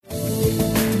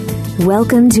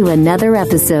Welcome to another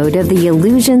episode of the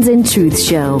Illusions and Truth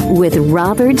Show with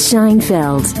Robert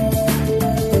Scheinfeld.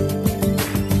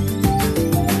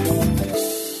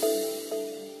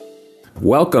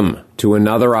 Welcome to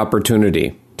another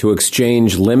opportunity to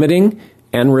exchange limiting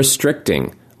and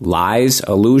restricting lies,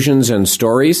 illusions, and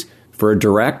stories for a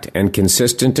direct and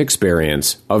consistent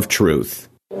experience of truth.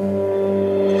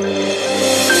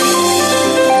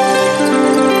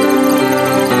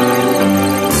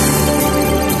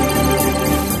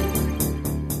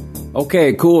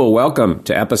 Okay, cool. Welcome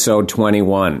to episode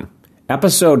 21.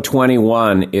 Episode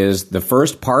 21 is the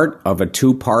first part of a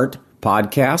two-part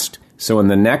podcast. So in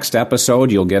the next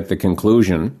episode, you'll get the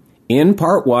conclusion. In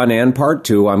part 1 and part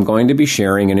 2, I'm going to be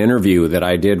sharing an interview that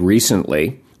I did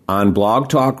recently on Blog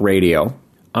Talk Radio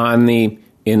on the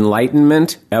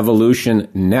Enlightenment Evolution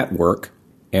Network,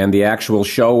 and the actual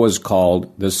show was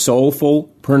called the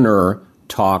Soulfulpreneur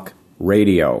Talk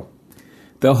Radio.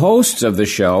 The hosts of the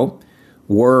show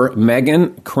were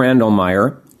Megan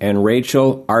Crandallmeyer and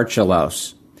Rachel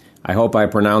Archelaus. I hope I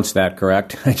pronounced that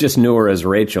correct. I just knew her as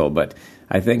Rachel, but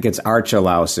I think it's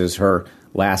Archelaus is her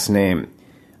last name.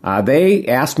 They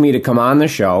asked me to come on the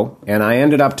show, and I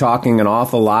ended up talking an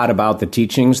awful lot about the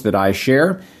teachings that I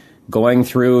share, going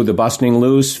through the Busting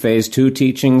Loose Phase 2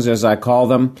 teachings, as I call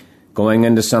them, going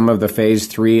into some of the Phase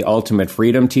 3 Ultimate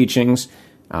Freedom teachings,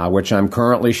 which I'm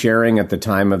currently sharing at the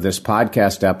time of this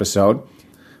podcast episode.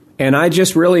 And I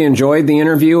just really enjoyed the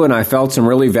interview, and I felt some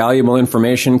really valuable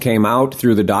information came out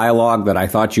through the dialogue that I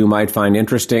thought you might find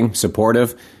interesting,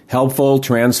 supportive, helpful,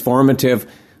 transformative,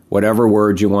 whatever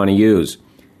word you want to use.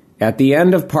 At the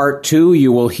end of part 2,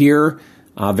 you will hear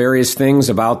various things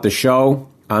about the show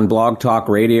on Blog Talk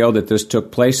Radio that this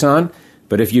took place on.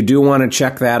 But if you do want to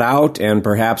check that out and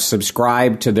perhaps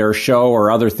subscribe to their show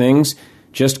or other things,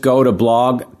 just go to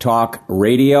Blog Talk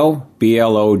Radio,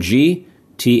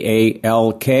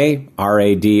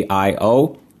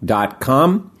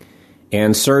 BlogTalkradio.com,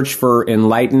 and search for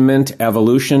Enlightenment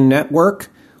Evolution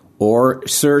Network, or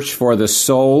search for the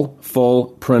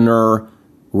Soulfulpreneur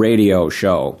Radio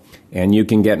Show, and you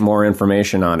can get more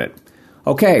information on it.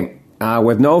 Okay,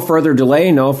 with no further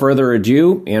delay, no further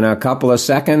ado, in a couple of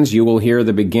seconds, you will hear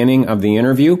the beginning of the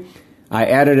interview. I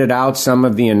edited out some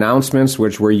of the announcements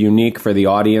which were unique for the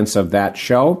audience of that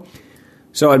show.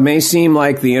 So it may seem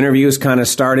like the interview is kind of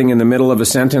starting in the middle of a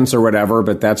sentence or whatever,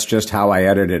 but that's just how I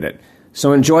edited it.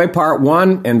 So enjoy part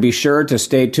 1, and be sure to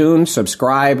stay tuned,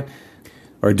 subscribe,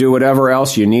 or do whatever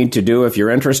else you need to do if you're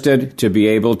interested to be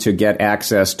able to get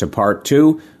access to part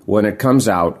 2 when it comes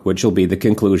out, which will be the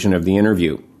conclusion of the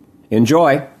interview.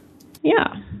 Enjoy.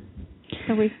 Yeah.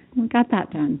 So we got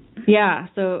that done. Yeah.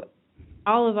 So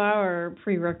all of our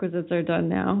prerequisites are done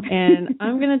now. And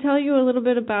I'm going to tell you a little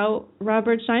bit about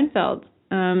Robert Scheinfeld.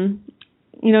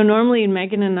 Normally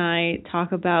Megan and I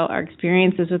talk about our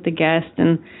experiences with the guest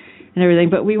and everything,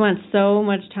 but we want so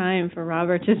much time for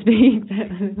Robert to speak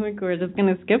that I think we're just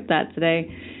going to skip that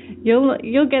today.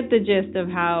 You'll get the gist of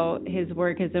how his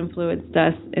work has influenced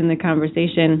us in the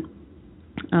conversation.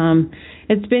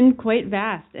 It's been quite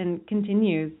vast and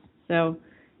continues. So,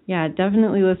 yeah,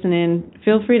 definitely listen in.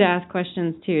 Feel free to ask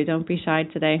questions, too. Don't be shy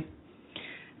today.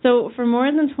 So, for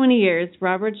more than 20 years,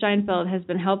 Robert Scheinfeld has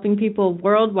been helping people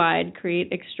worldwide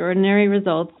create extraordinary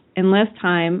results in less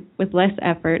time, with less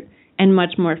effort, and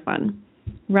much more fun.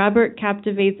 Robert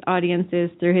captivates audiences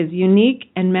through his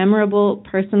unique and memorable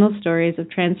personal stories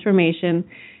of transformation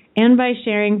and by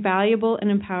sharing valuable and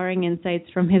empowering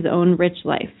insights from his own rich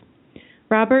life.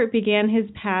 Robert began his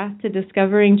path to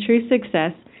discovering true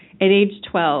success at age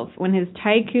 12 when his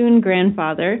tycoon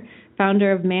grandfather,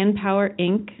 founder of Manpower,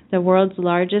 Inc., the world's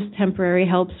largest temporary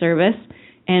help service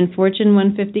and Fortune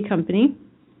 150 company,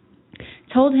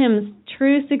 told him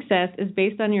true success is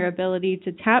based on your ability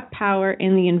to tap power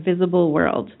in the invisible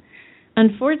world.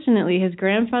 Unfortunately, his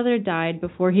grandfather died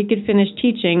before he could finish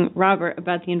teaching Robert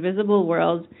about the invisible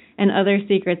world and other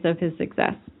secrets of his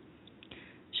success.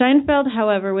 Scheinfeld,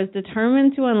 however, was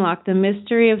determined to unlock the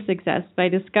mystery of success by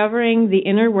discovering the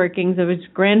inner workings of his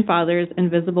grandfather's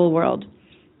invisible world.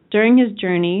 During his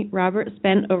journey, Robert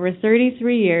spent over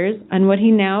 33 years on what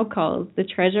he now calls the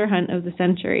treasure hunt of the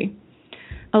century.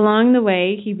 Along the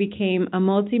way, he became a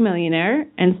multimillionaire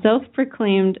and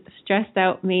self-proclaimed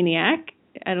stressed-out maniac.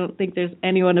 I don't think there's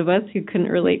any one of us who couldn't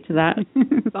relate to that.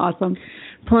 It's awesome.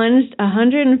 Plunged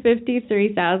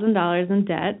 $153,000 in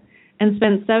debt and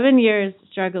spent 7 years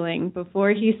struggling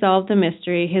before he solved the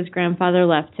mystery his grandfather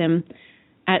left him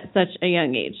at such a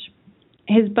young age.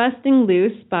 His Busting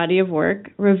Loose body of work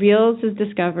reveals his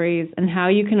discoveries and how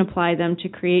you can apply them to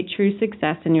create true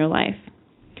success in your life.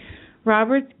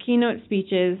 Robert's keynote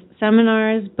speeches,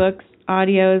 seminars, books,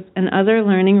 audios, and other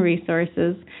learning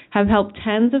resources have helped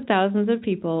tens of thousands of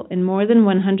people in more than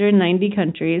 190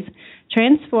 countries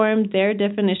transform their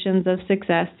definitions of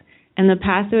success and the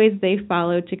pathways they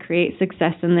follow to create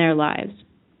success in their lives.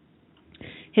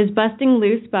 His Busting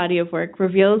Loose body of work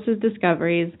reveals his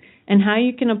discoveries and how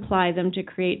you can apply them to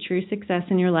create true success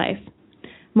in your life.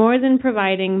 More than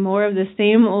providing more of the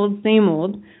same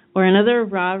old, or another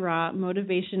rah-rah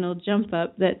motivational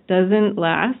jump-up that doesn't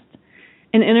last,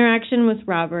 an interaction with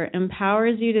Robert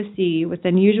empowers you to see with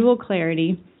unusual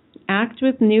clarity, act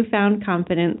with newfound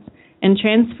confidence, and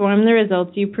transform the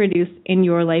results you produce in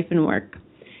your life and work.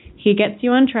 He gets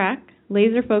you on track,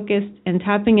 laser-focused, and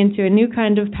tapping into a new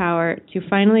kind of power to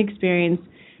finally experience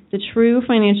the true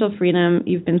financial freedom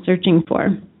you've been searching for.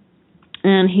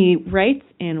 And he writes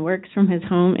and works from his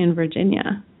home in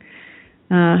Virginia.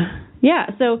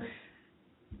 So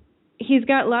he's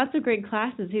got lots of great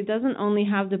classes. He doesn't only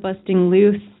have the Busting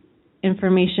Loose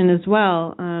information as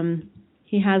well.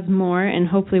 He has more, and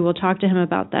hopefully we'll talk to him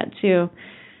about that too.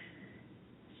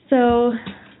 So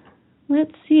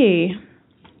let's see.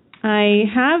 I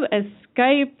have a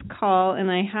Skype call,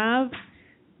 and I have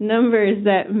numbers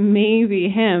that may be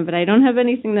him, but I don't have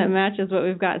anything that matches what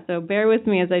we've got, so bear with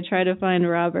me as I try to find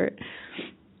Robert.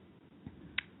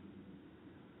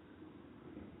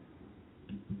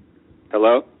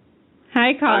 Hello?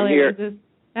 Hi, caller. I'm here.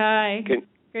 Hi.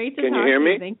 Great to talk to you. Can you hear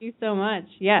me? Thank you so much.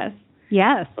 Yes.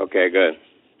 Yes. Okay, good.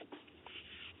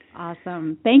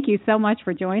 Awesome. Thank you so much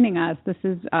for joining us. This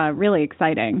is really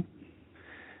exciting.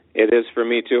 It is for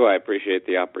me, too. I appreciate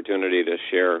the opportunity to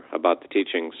share about the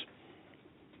teachings.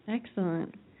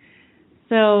 Excellent.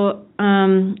 So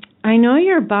I know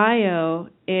your bio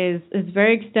is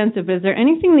very extensive, but is there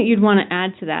anything that you'd want to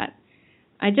add to that?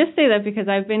 I just say that because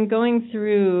I've been going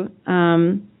through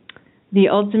the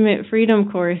Ultimate Freedom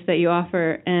course that you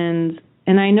offer, and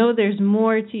I know there's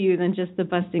more to you than just the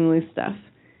Busting Loose stuff.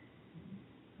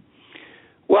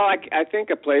 Well, I think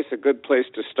a good place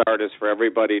to start is for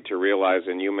everybody to realize,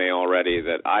 and you may already,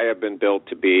 that I have been built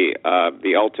to be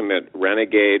the ultimate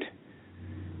renegade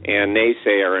and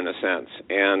naysayer in a sense.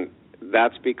 And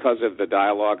that's because of the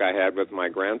dialogue I had with my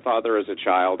grandfather as a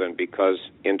child, and because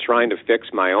in trying to fix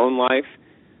my own life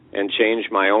and change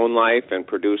my own life and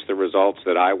produce the results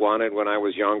that I wanted when I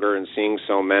was younger, and seeing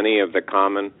so many of the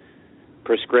common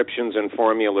prescriptions and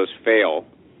formulas fail,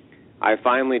 I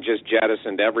finally just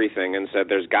jettisoned everything and said,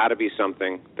 there's got to be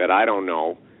something that I don't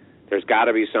know. There's got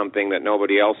to be something that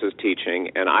nobody else is teaching,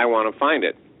 and I want to find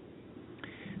it.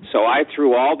 So I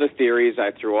threw all the theories, I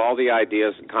threw all the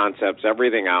ideas and concepts,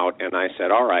 everything out, and I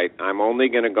said, all right, I'm only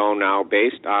going to go now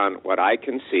based on what I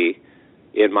can see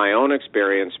in my own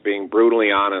experience, being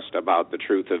brutally honest about the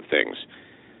truth of things.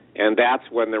 And that's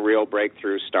when the real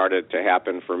breakthrough started to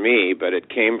happen for me, but it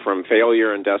came from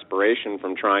failure and desperation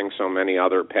from trying so many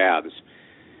other paths.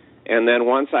 And then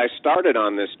once I started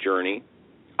on this journey,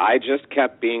 I just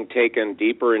kept being taken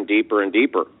deeper and deeper and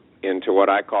deeper into what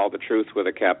I call the truth with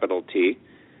a capital T.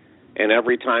 And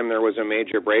every time there was a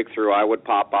major breakthrough, I would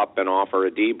pop up and offer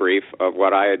a debrief of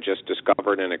what I had just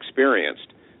discovered and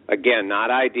experienced. Again,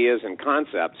 not ideas and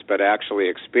concepts, but actually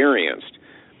experienced.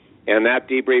 And that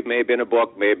debrief may have been a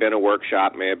book, may have been a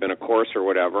workshop, may have been a course or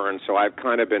whatever. And so I've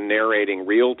kind of been narrating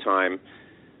real time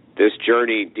this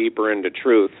journey deeper into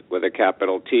truth with a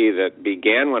capital T that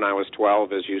began when I was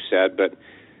 12, as you said,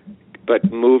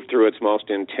 but moved through its most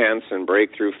intense and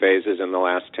breakthrough phases in the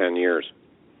last 10 years.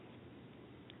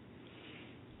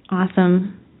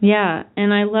 Awesome. Yeah,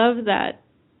 and I love that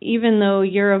even though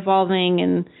you're evolving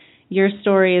and your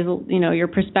story is, your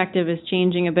perspective is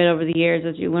changing a bit over the years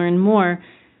as you learn more,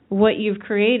 what you've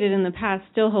created in the past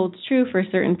still holds true for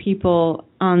certain people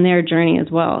on their journey as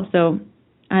well. So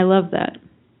I love that.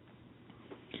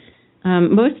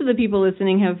 Most of the people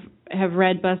listening have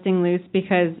read Busting Loose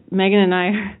because Megan and I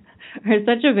are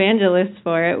such evangelists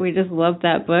for it. We just love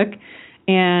that book.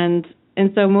 And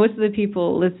so most of the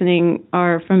people listening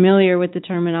are familiar with the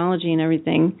terminology and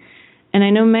everything. And I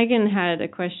know Megan had a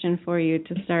question for you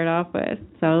to start off with,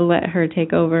 so I'll let her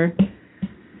take over.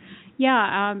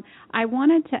 Yeah, I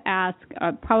wanted to ask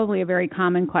probably a very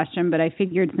common question, but I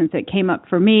figured since it came up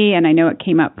for me, and I know it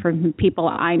came up for people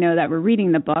I know that were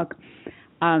reading the book,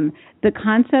 the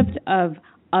concept of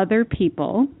other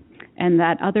people and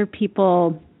that other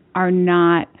people are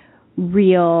not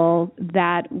real,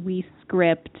 that we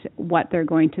script what they're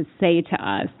going to say to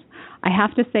us. I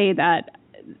have to say that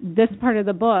this part of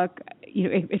the book,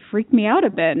 it freaked me out a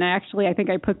bit. And I think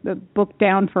I put the book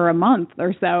down for a month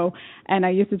or so. And I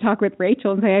used to talk with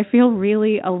Rachel and say, I feel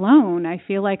really alone. I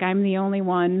feel like I'm the only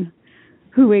one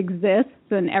who exists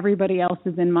and everybody else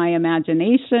is in my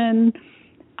imagination.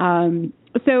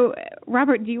 So,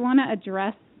 Robert, do you want to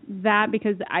address that?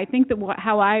 Because I think that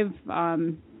how I've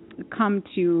come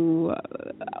to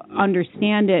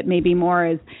understand it maybe more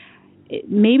is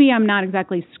maybe I'm not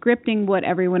exactly scripting what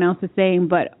everyone else is saying,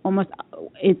 but almost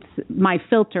it's my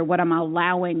filter, what I'm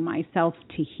allowing myself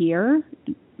to hear.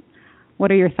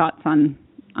 What are your thoughts on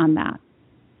that?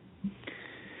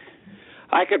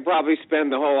 I could probably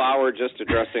spend the whole hour just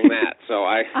addressing that. So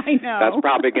I know. That's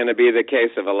probably going to be the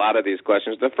case of a lot of these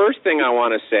questions. The first thing I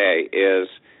want to say is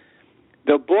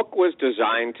the book was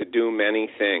designed to do many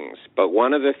things, but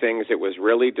one of the things it was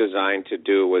really designed to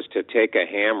do was to take a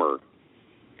hammer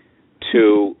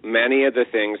to many of the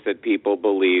things that people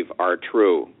believe are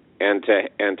true and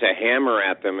to hammer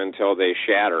at them until they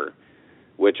shatter,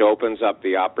 which opens up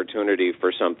the opportunity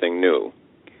for something new.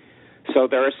 So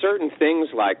there are certain things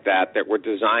like that were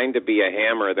designed to be a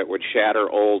hammer that would shatter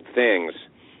old things.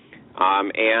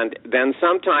 And then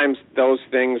sometimes those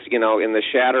things, in the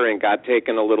shattering got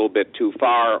taken a little bit too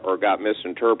far or got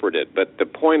misinterpreted. But the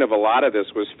point of a lot of this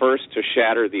was first to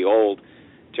shatter the old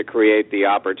to create the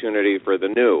opportunity for the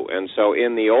new. And so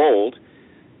in the old,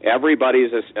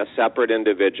 everybody's a separate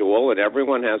individual, and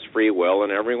everyone has free will,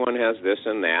 and everyone has this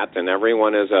and that, and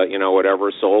everyone is a,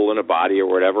 whatever soul in a body or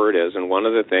whatever it is. And one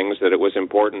of the things that it was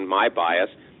important, my bias,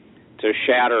 to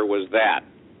shatter was that.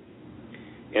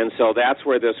 And so that's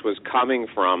where this was coming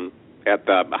from at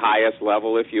the highest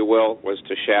level, if you will, was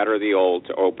to shatter the old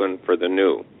to open for the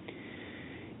new.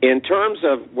 In terms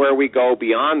of where we go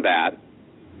beyond that,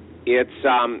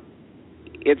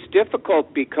 it's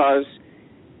difficult because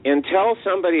until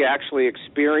somebody actually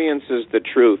experiences the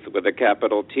truth with a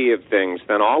capital T of things,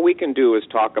 then all we can do is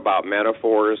talk about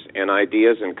metaphors and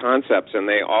ideas and concepts, and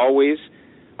they always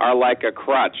are like a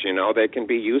crutch. They can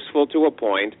be useful to a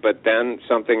point, but then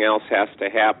something else has to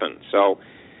happen. So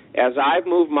as I've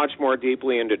moved much more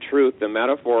deeply into truth, the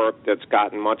metaphor that's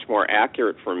gotten much more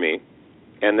accurate for me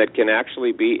and that can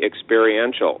actually be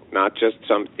experiential, not just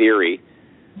some theory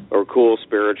or cool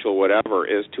spiritual whatever,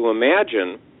 is to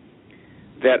imagine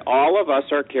that all of us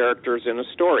are characters in a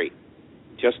story.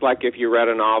 Just like if you read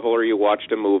a novel or you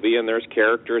watched a movie and there's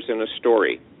characters in a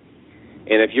story.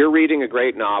 And if you're reading a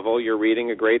great novel, you're reading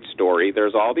a great story,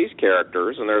 there's all these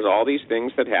characters and there's all these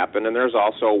things that happen, and there's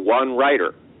also one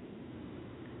writer.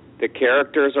 The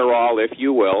characters are all, if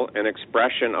you will, an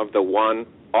expression of the one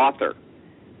author.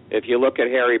 If you look at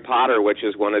Harry Potter, which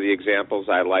is one of the examples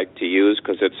I like to use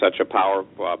because it's such a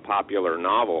popular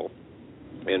novel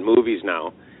in movies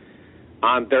now,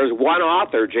 there's one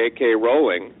author, J.K.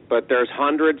 Rowling, but there's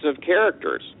hundreds of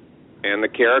characters. And the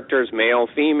characters, male,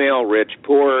 female, rich,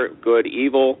 poor, good,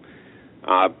 evil,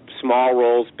 small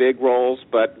roles, big roles,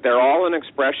 but they're all an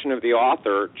expression of the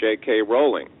author, J.K.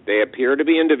 Rowling. They appear to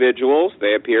be individuals,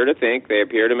 they appear to think, they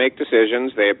appear to make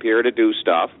decisions, they appear to do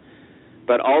stuff,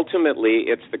 but ultimately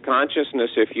it's the consciousness,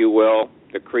 if you will,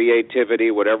 the creativity,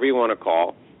 whatever you want to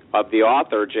call, of the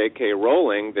author, J.K.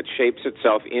 Rowling, that shapes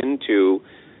itself into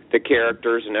the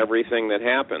characters and everything that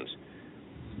happens.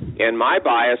 And my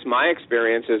bias, my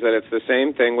experience is that it's the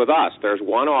same thing with us. There's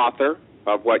one author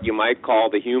of what you might call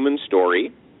the human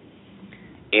story,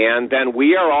 and then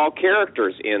we are all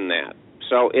characters in that.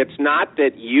 So it's not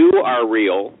that you are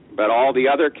real, but all the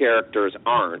other characters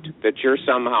aren't, that you're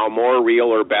somehow more real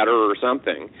or better or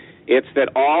something. It's that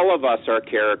all of us are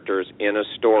characters in a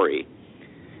story,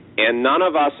 and none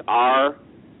of us are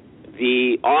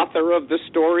the author of the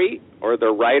story or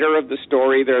the writer of the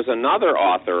story. There's another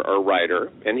author or writer,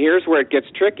 and here's where it gets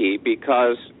tricky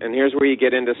and here's where you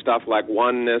get into stuff like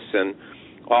oneness and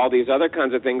all these other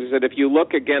kinds of things, is that if you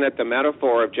look again at the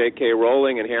metaphor of J.K.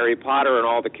 Rowling and Harry Potter and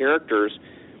all the characters,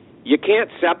 you can't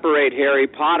separate Harry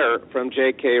Potter from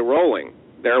J.K. Rowling.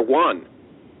 They're one.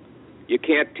 You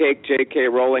can't take J.K.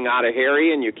 Rowling out of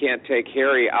Harry, and you can't take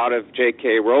Harry out of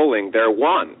J.K. Rowling. They're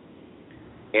one.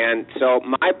 And so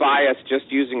my bias, just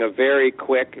using a very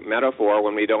quick metaphor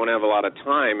when we don't have a lot of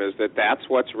time, is that that's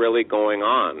what's really going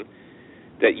on.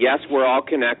 That yes, we're all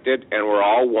connected and we're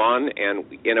all one, and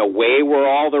in a way we're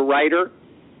all the writer,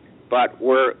 but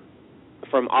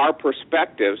from our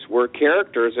perspectives, we're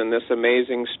characters in this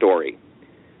amazing story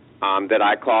that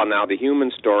I call now the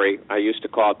human story. I used to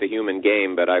call it the human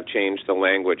game, but I've changed the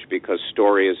language because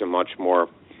story is a much more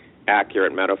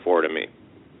accurate metaphor to me.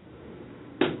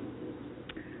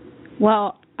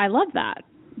 Well, I love that.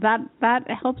 That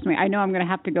helps me. I know I'm going to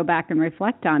have to go back and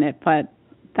reflect on it, but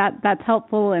that's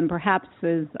helpful and perhaps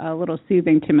is a little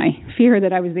soothing to my fear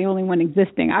that I was the only one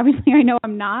existing. Obviously, I know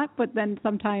I'm not, but then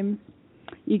sometimes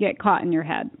you get caught in your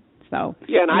head. So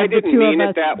yeah, and I didn't mean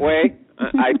it that way.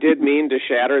 I did mean to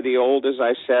shatter the old, as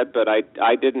I said, but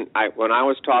I didn't. When I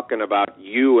was talking about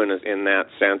you in that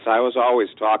sense, I was always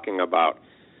talking about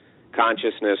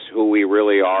consciousness, who we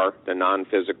really are, the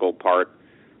non-physical part,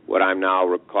 what I'm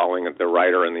now calling the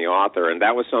writer and the author. And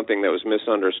that was something that was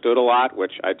misunderstood a lot,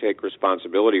 which I take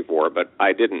responsibility for, but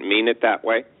I didn't mean it that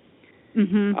way.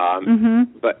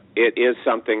 But it is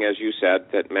something, as you said,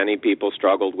 that many people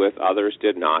struggled with, others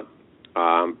did not.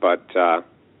 But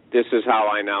this is how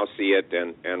I now see it,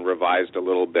 and revised a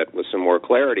little bit with some more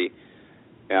clarity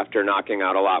after knocking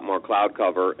out a lot more cloud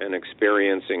cover and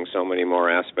experiencing so many more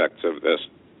aspects of this.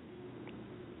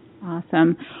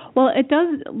 Awesome. Well, it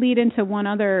does lead into one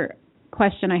other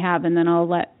question I have, and then I'll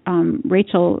let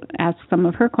Rachel ask some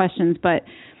of her questions. But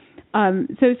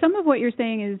so some of what you're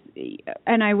saying is,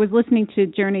 and I was listening to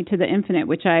Journey to the Infinite,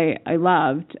 which I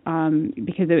loved,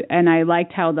 and I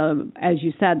liked how as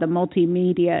you said, the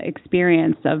multimedia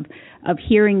experience of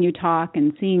hearing you talk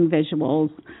and seeing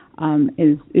visuals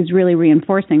is really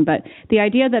reinforcing. But the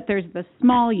idea that there's the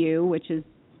small you, which is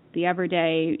the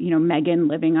everyday, Megan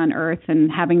living on Earth and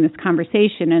having this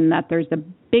conversation, and that there's a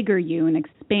bigger you, an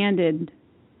expanded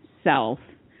self.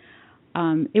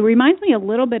 It reminds me a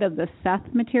little bit of the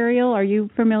Seth material. Are you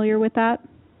familiar with that?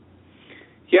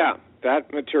 Yeah,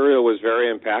 that material was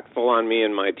very impactful on me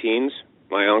in my teens.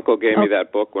 My uncle gave me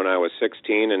that book when I was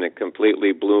 16, and it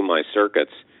completely blew my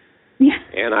circuits. Yeah.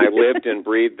 And I lived and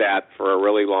breathed that for a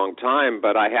really long time.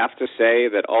 But I have to say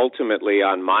that ultimately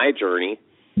on my journey,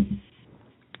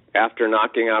 after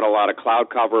knocking out a lot of cloud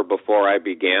cover before I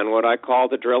began what I call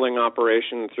the drilling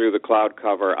operation through the cloud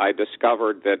cover, I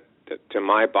discovered that, to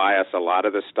my bias, a lot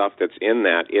of the stuff that's in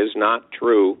that is not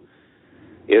true,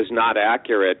 is not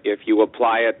accurate if you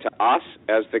apply it to us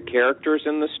as the characters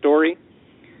in the story,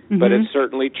 but it's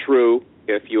certainly true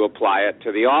if you apply it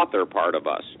to the author part of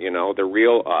us, the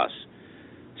real us.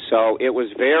 So it was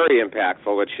very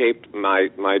impactful. It shaped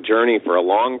my journey for a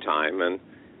long time, and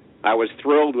I was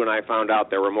thrilled when I found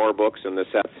out there were more books in the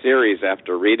Seth series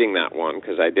after reading that one,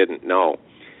 because I didn't know.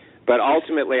 But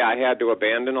ultimately, I had to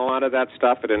abandon a lot of that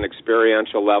stuff at an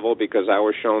experiential level because I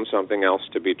was shown something else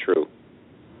to be true.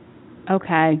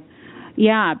 Okay.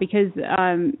 Yeah, because,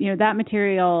 that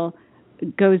material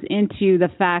goes into the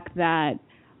fact that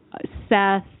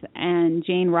Seth and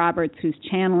Jane Roberts, who's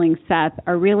channeling Seth,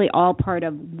 are really all part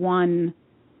of one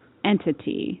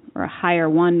entity, or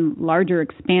one larger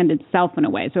expanded self in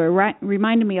a way. So it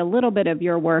reminded me a little bit of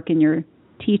your work and your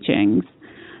teachings,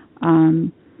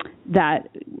 that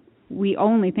we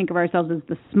only think of ourselves as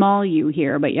the small you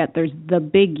here, but yet there's the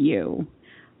big you,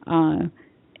 and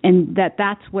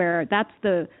that's where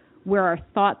our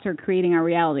thoughts are creating our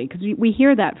reality. Because we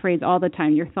hear that phrase all the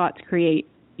time: your thoughts create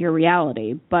your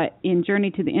reality. But in Journey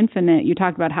to the Infinite, you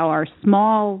talk about how our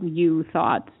small you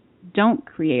thoughts don't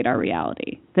create our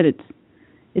reality, that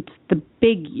it's the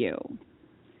big you.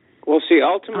 Well, see,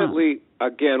 ultimately,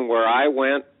 again, where I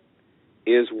went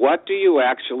is, what do you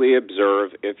actually observe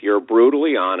if you're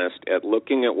brutally honest at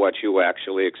looking at what you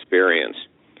actually experience?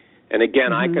 And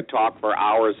again, I could talk for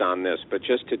hours on this, but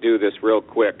just to do this real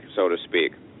quick, so to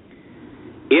speak.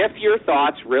 If your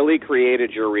thoughts really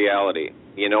created your reality,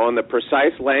 and the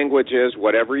precise language is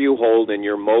whatever you hold in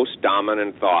your most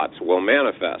dominant thoughts will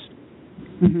manifest.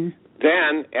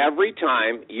 Then every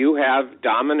time you have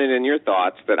dominant in your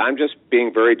thoughts, that I'm just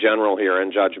being very general here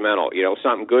and judgmental,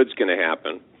 something good's going to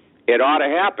happen. It ought to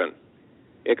happen,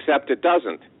 except it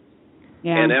doesn't.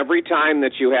 Yeah. And every time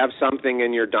that you have something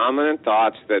in your dominant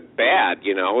thoughts that's bad,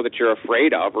 that you're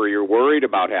afraid of or you're worried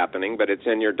about happening, but it's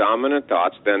in your dominant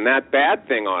thoughts, then that bad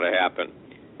thing ought to happen,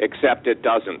 except it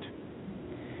doesn't.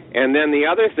 And then the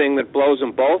other thing that blows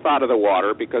them both out of the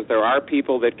water, because there are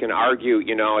people that can argue,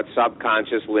 it's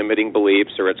subconscious limiting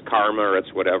beliefs, or it's karma, or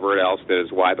it's whatever else that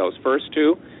is why those first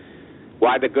two,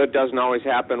 why the good doesn't always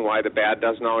happen, why the bad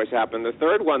doesn't always happen. The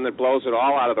third one that blows it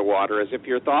all out of the water is, if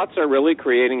your thoughts are really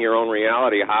creating your own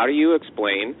reality, how do you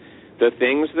explain the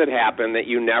things that happen that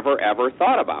you never, ever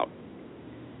thought about?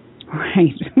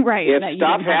 Right. If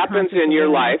stuff happens in your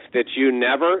life that you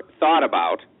never thought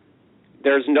about,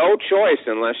 there's no choice,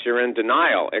 unless you're in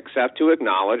denial, except to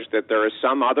acknowledge that there is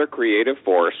some other creative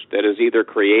force that is either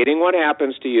creating what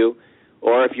happens to you,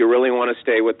 or, if you really want to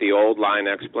stay with the old line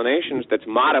explanations, that's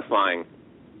modifying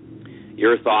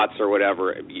your thoughts or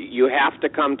whatever. You have to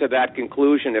come to that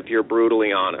conclusion if you're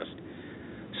brutally honest.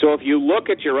 So if you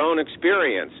look at your own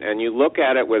experience and you look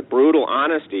at it with brutal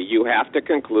honesty, you have to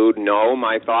conclude, no,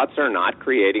 my thoughts are not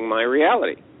creating my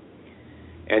reality.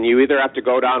 And you either have to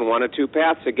go down one of two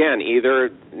paths. Again, either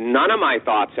none of my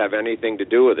thoughts have anything to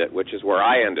do with it, which is where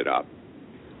I ended up,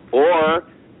 or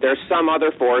there's some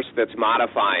other force that's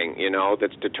modifying,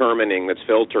 that's determining, that's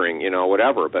filtering,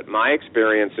 whatever. But my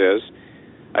experience is,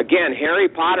 again, Harry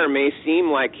Potter may seem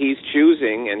like he's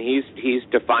choosing and he's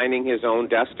defining his own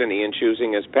destiny and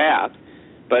choosing his path,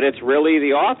 but it's really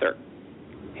the author.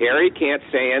 Harry can't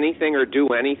say anything or do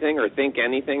anything or think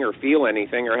anything or feel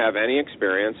anything or have any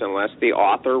experience unless the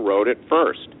author wrote it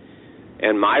first.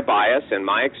 And my bias and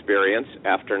my experience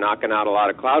after knocking out a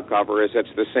lot of cloud cover is it's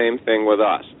the same thing with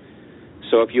us.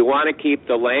 So if you want to keep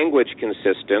the language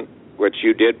consistent, which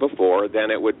you did before, then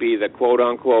it would be the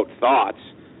quote-unquote thoughts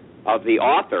of the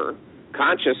author,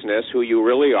 consciousness, who you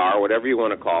really are, whatever you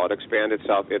want to call it, expand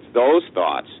itself. It's those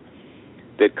thoughts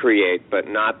that create, but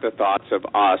not the thoughts of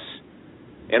us.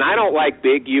 And I don't like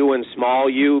big U and small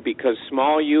u, because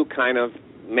small u kind of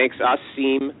makes us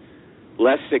seem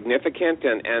less significant,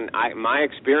 and my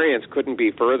experience couldn't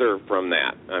be further from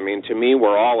that. I mean, to me,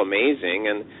 we're all amazing,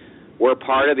 and we're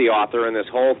part of the author, and this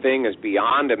whole thing is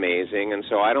beyond amazing, and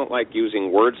so I don't like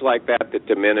using words like that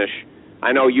diminish.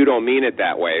 I know you don't mean it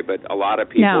that way, but a lot of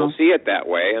people see it that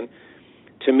way, and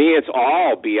to me, it's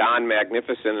all beyond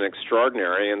magnificent and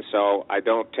extraordinary, and so I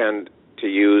don't tend to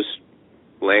use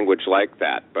language like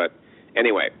that. But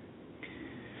anyway.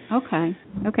 Okay.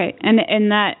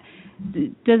 And that,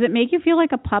 does it make you feel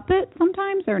like a puppet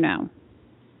sometimes, or no?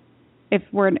 If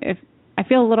I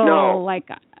feel a little like,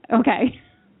 okay,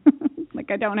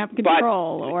 like I don't have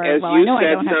control, or I know I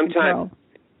don't have control.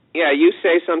 Yeah, you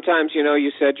say sometimes,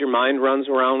 you said your mind runs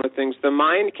around with things. The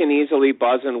mind can easily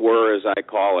buzz and whir, as I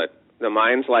call it. The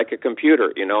mind's like a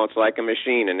computer, it's like a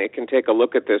machine, and it can take a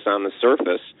look at this on the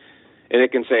surface, and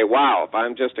it can say, wow, if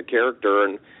I'm just a character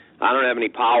and I don't have any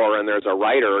power and there's a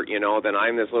writer, then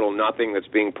I'm this little nothing that's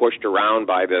being pushed around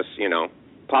by this,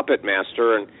 puppet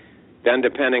master. And then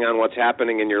depending on what's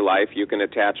happening in your life, you can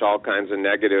attach all kinds of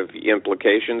negative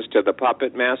implications to the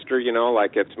puppet master,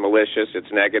 like it's malicious,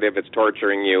 it's negative, it's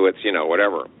torturing you, it's,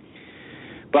 whatever.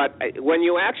 But when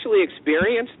you actually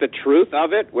experience the truth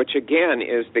of it, which again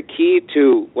is the key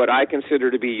to what I consider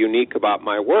to be unique about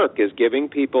my work, is giving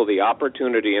people the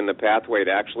opportunity and the pathway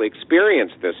to actually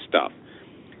experience this stuff.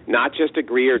 Not just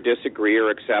agree or disagree or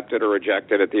accept it or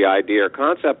reject it at the idea or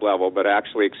concept level, but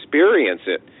actually experience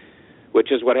it,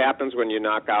 which is what happens when you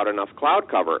knock out enough cloud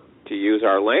cover, to use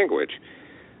our language.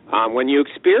 When you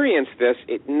experience this,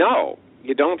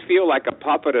 you don't feel like a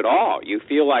puppet at all. You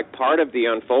feel like part of the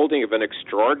unfolding of an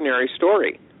extraordinary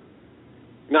story.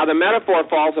 Now, the metaphor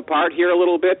falls apart here a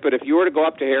little bit, but if you were to go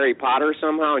up to Harry Potter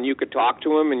somehow and you could talk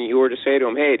to him and you were to say to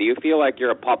him, hey, do you feel like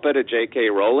you're a puppet of J.K.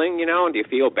 Rowling, and do you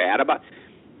feel bad about it?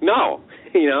 No,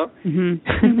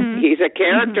 He's a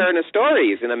character in a story.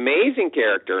 He's an amazing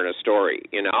character in a story,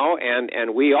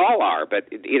 and we all are. But,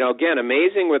 again,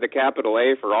 amazing with a capital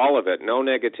A for all of it, no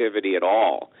negativity at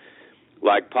all,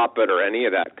 like puppet or any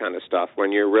of that kind of stuff,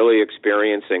 when you're really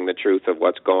experiencing the truth of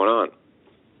what's going on.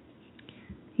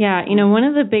 Yeah, one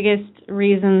of the biggest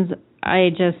reasons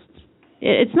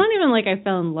it's not even like I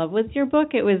fell in love with your book.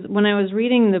 It was when I was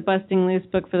reading the Busting Loose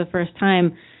book for the first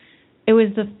time. It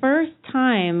was the first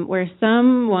time where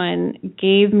someone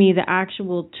gave me the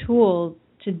actual tools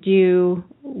to do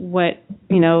what,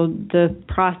 the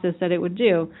process that it would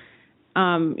do.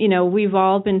 We've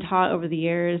all been taught over the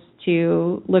years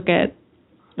to look at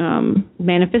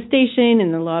manifestation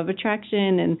and the law of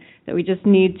attraction, and that we just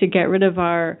need to get rid of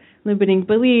our limiting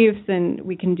beliefs, and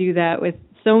we can do that with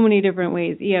so many different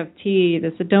ways, EFT,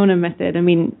 the Sedona method. I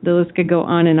mean, the list could go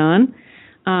on and on.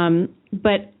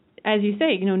 But as you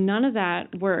say, none of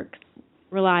that works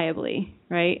reliably,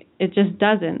 right? It just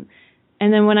doesn't.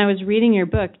 And then when I was reading your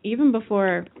book, even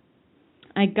before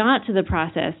I got to the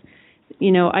process,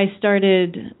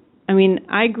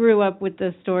 I grew up with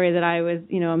the story that I was,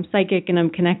 I'm psychic and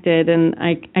I'm connected and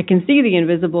I can see the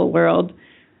invisible world.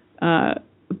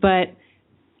 But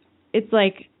it's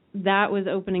like that was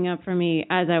opening up for me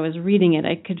as I was reading it.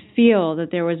 I could feel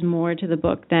that there was more to the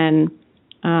book than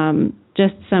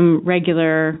just some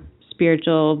regular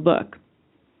spiritual book.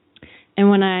 And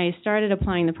when I started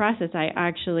applying the process, I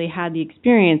actually had the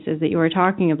experiences that you were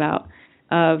talking about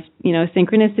of,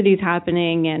 synchronicities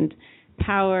happening and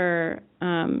power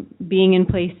being in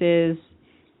places.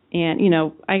 And,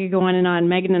 I could go on and on.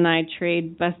 Megan and I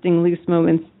trade busting loose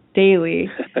moments daily.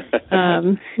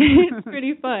 It's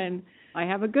pretty fun. I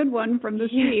have a good one from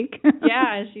this week.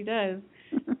 Yeah, she does.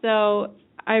 So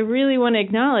I really want to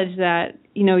acknowledge that,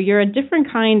 you're a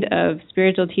different kind of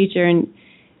spiritual teacher, and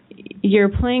you're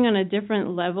playing on a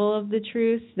different level of the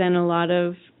truth than a lot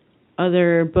of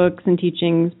other books and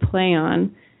teachings play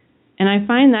on. And I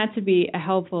find that to be a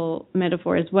helpful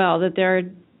metaphor as well, that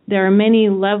there are many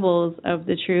levels of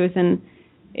the truth, and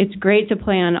it's great to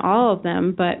play on all of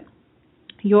them, but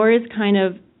yours kind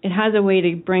of, it has a way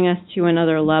to bring us to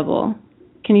another level.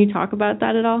 Can you talk about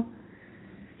that at all?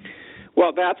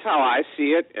 Well, that's how I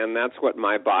see it, and that's what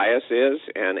my bias is.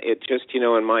 And it just,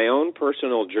 in my own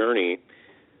personal journey,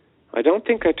 I don't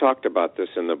think I talked about this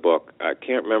in the book. I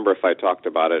can't remember if I talked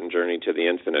about it in Journey to the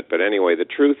Infinite. But anyway, the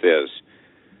truth is,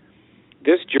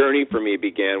 this journey for me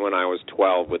began when I was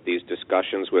 12 with these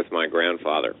discussions with my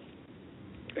grandfather.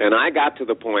 And I got to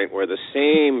the point where the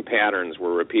same patterns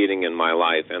were repeating in my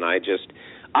life, and I just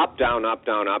up, down, up,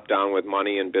 down, up, down with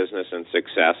money and business and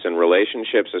success and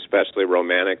relationships, especially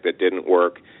romantic, that didn't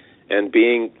work, and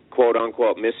being,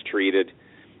 quote-unquote, mistreated.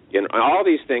 All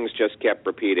these things just kept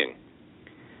repeating.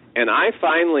 And I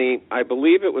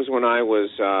believe it was when I was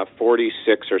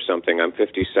 46 or something, I'm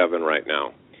 57 right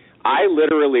now, I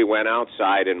literally went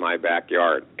outside in my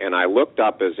backyard, and I looked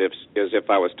up as if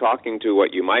I was talking to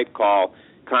what you might call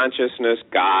consciousness,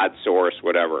 God, source,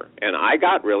 whatever. And I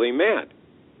got really mad.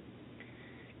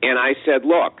 And I said,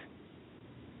 look,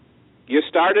 you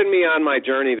started me on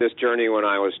this journey when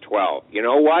I was 12. You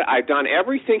know what? I've done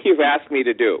everything you've asked me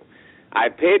to do.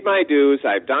 I've paid my dues.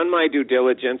 I've done my due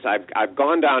diligence. I've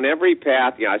gone down every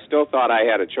path. I still thought I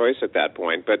had a choice at that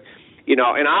point. But,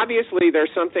 and obviously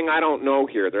there's something I don't know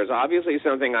here. There's obviously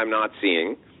something I'm not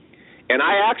seeing. And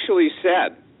I actually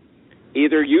said,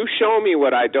 either you show me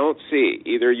what I don't see,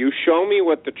 either you show me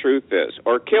what the truth is,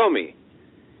 or kill me.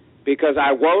 Because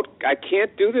I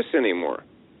can't do this anymore.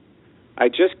 I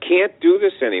just can't do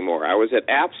this anymore. I was at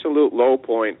absolute low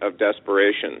point of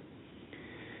desperation.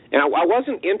 And I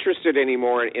wasn't interested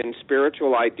anymore in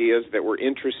spiritual ideas that were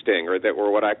interesting or that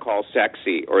were what I call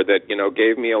sexy or that,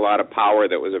 gave me a lot of power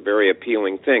that was a very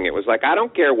appealing thing. It was like, I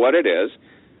don't care what it is,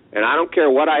 and I don't care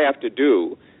what I have to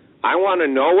do. I want to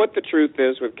know what the truth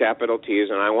is with capital T's,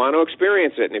 and I want to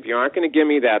experience it. And if you aren't going to give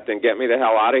me that, then get me the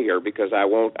hell out of here because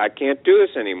I can't do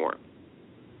this anymore.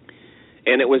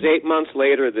 And it was 8 months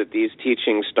later that these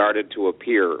teachings started to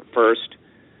appear, first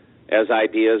as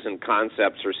ideas and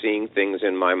concepts or seeing things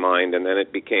in my mind, and then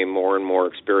it became more and more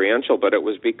experiential. But it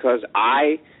was because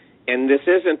and this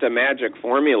isn't a magic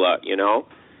formula,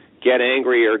 get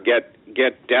angry or get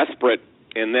desperate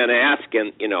and then ask,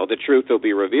 and, the truth will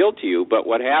be revealed to you. But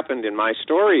what happened in my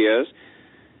story is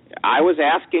I was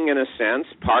asking, in a sense,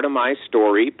 part of my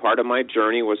story, part of my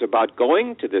journey was about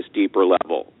going to this deeper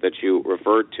level that you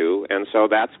referred to, and so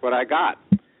that's what I got.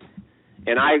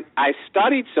 And I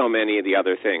studied so many of the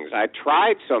other things. I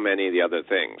tried so many of the other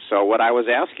things. So what I was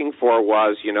asking for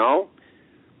was,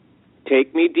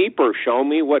 take me deeper. Show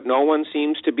me what no one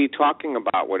seems to be talking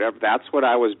about. Whatever. That's what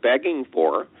I was begging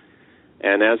for.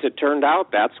 And as it turned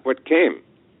out, that's what came.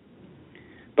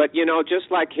 But, just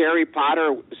like Harry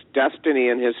Potter's destiny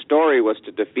in his story was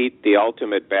to defeat the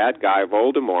ultimate bad guy,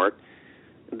 Voldemort,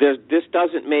 this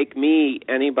doesn't make me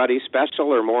anybody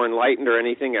special or more enlightened or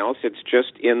anything else. It's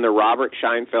just in the Robert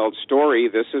Scheinfeld story,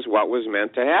 this is what was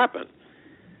meant to happen.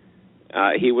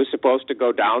 He was supposed to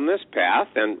go down this path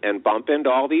and bump into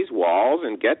all these walls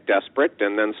and get desperate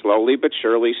and then slowly but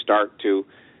surely start to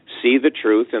see the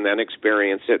truth and then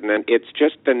experience it. And then it's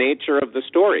just the nature of the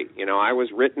story. I was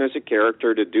written as a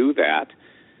character to do that,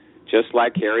 just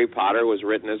like Harry Potter was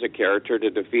written as a character to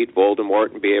defeat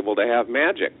Voldemort and be able to have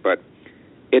magic. But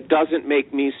it doesn't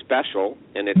make me special,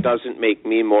 and it doesn't make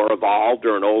me more evolved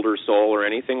or an older soul or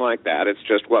anything like that. It's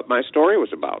just what my story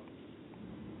was about.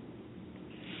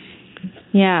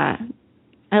 Yeah,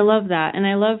 I love that. And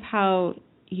I love how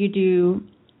you do,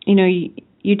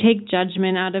 you take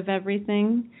judgment out of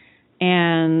everything,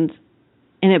 and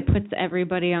it puts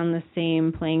everybody on the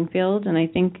same playing field. And I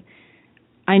think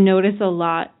I notice a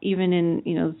lot, even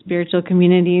in, spiritual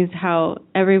communities, how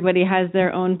everybody has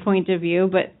their own point of view,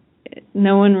 but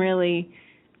no one really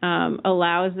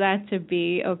allows that to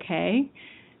be okay.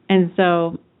 And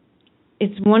so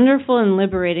it's wonderful and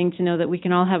liberating to know that we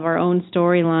can all have our own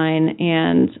storyline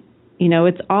and,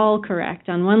 it's all correct.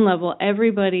 On one level,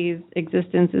 everybody's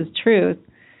existence is truth,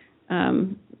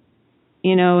 and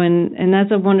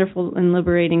that's a wonderful and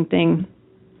liberating thing.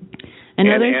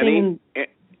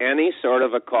 Any sort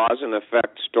of a cause and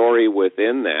effect story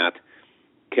within that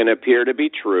can appear to be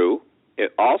true.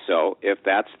 It also, if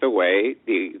that's the way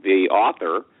the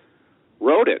author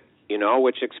wrote it,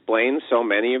 which explains so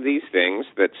many of these things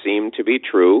that seem to be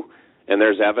true, and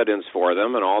there's evidence for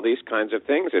them and all these kinds of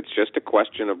things. It's just a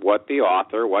question of what the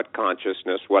author, what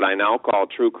consciousness, what I now call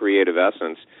true creative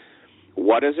essence,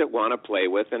 what does it want to play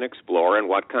with and explore, and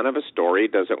what kind of a story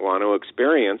does it want to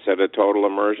experience at a total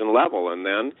immersion level? And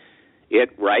then it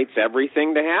writes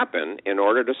everything to happen in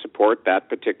order to support that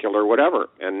particular whatever.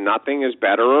 And nothing is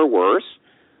better or worse.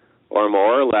 or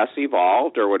more or less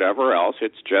evolved or whatever else.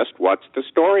 It's just, what's the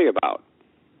story about?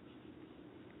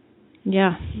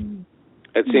 Yeah.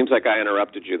 It seems like I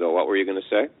interrupted you, though. What were you going to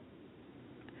say?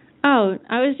 Oh,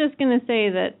 I was just going to say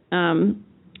that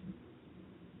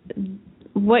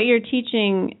what you're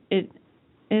teaching, it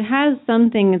has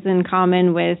some things in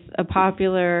common with a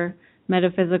popular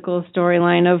metaphysical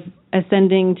storyline of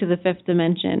ascending to the fifth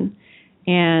dimension.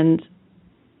 And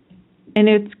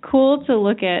it's cool to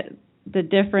look at the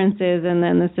differences and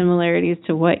then the similarities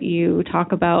to what you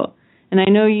talk about. And I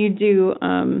know you do,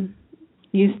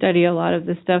 you study a lot of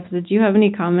this stuff. Did you have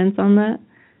any comments on that?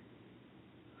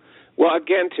 Well,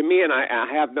 again, to me, and I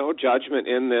have no judgment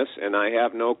in this, and I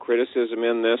have no criticism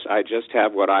in this, I just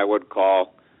have what I would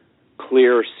call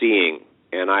clear seeing.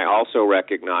 And I also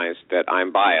recognize that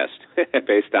I'm biased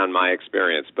based on my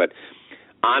experience. But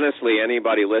honestly,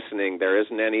 anybody listening, there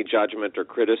isn't any judgment or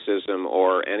criticism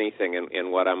or anything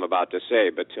in what I'm about to say.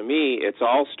 But to me, it's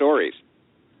all stories.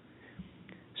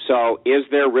 So is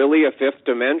there really a fifth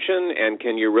dimension, and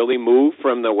can you really move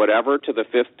from the whatever to the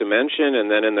fifth dimension, and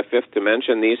then in the fifth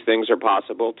dimension these things are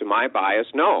possible? To my bias,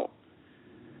 no.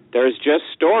 There's just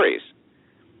stories.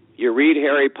 You read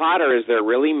Harry Potter, is there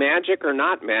really magic or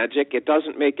not magic? It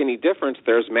doesn't make any difference.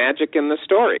 There's magic in the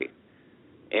story.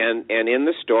 And in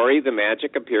the story, the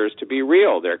magic appears to be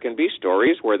real. There can be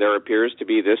stories where there appears to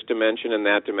be this dimension and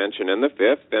that dimension in the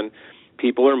fifth, and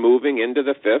people are moving into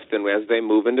the fifth, and as they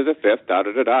move into the fifth,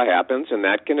 da-da-da-da happens, and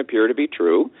that can appear to be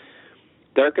true.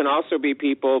 There can also be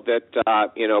people that,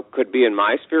 could be in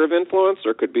my sphere of influence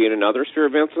or could be in another sphere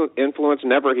of influence,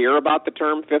 never hear about the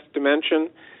term fifth dimension,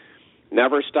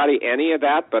 never study any of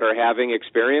that, but are having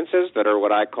experiences that are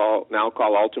what I now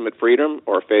call ultimate freedom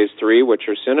or phase 3, which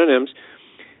are synonyms.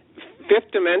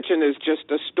 Fifth dimension is just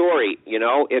a story,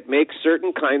 It makes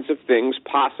certain kinds of things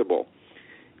possible.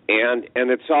 And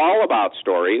it's all about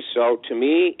stories. So to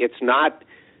me, it's not,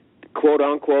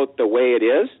 quote-unquote, the way it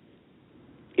is.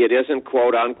 It isn't,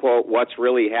 quote-unquote, what's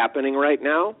really happening right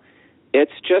now.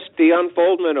 It's just the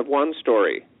unfoldment of one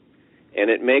story. And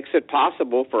it makes it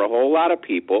possible for a whole lot of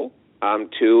people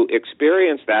to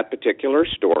experience that particular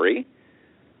story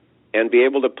and be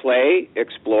able to play,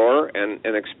 explore, and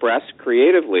express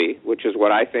creatively, which is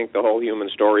what I think the whole human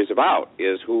story is about,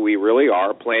 is who we really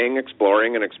are, playing,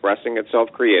 exploring, and expressing itself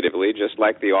creatively, just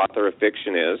like the author of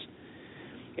fiction is.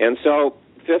 And so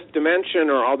fifth dimension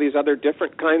or all these other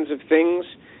different kinds of things,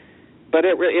 but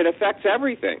it affects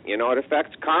everything. It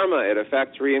affects karma, it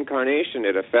affects reincarnation,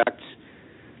 it affects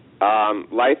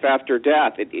life after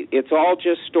death. It's all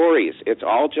just stories. It's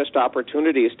all just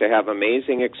opportunities to have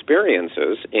amazing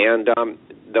experiences. And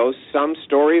some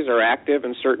stories are active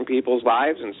in certain people's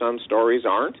lives, and some stories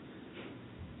aren't.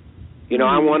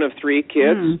 I'm one of 3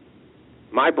 kids.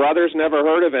 My brother's never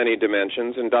heard of any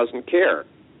dimensions and doesn't care.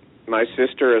 My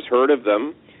sister has heard of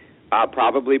them,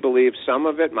 probably believes some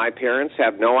of it. My parents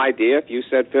have no idea. If you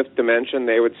said fifth dimension,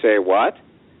 they would say, what?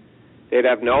 They'd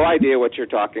have no idea what you're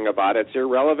talking about. It's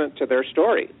irrelevant to their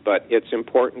story, but it's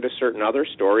important to certain other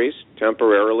stories,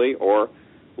 temporarily or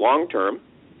long-term.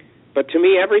 But to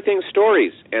me, everything's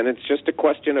stories, and it's just a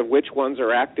question of which ones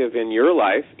are active in your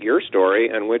life, your story,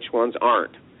 and which ones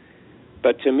aren't.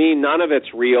 But to me, none of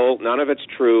it's real, none of it's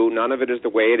true, none of it is the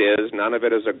way it is, none of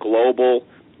it is a global,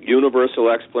 universal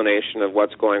explanation of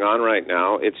what's going on right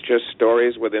now. It's just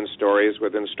stories within stories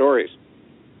within stories.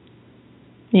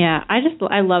 Yeah,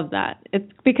 I love that. It's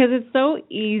because it's so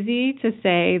easy to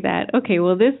say that, okay,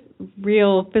 well, this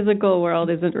real physical world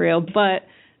isn't real, but,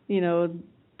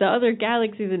 the other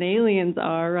galaxies and aliens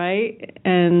are, right?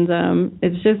 And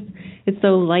it's so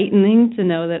lightening to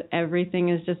know that everything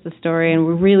is just a story and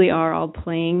we really are all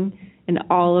playing, and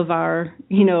all of our,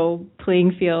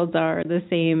 playing fields are the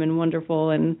same and wonderful.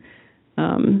 And,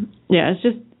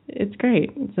 it's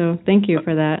great. So thank you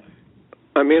for that.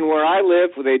 I mean, where I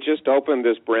live, they just opened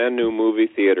this brand new movie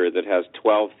theater that has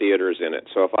 12 theaters in it.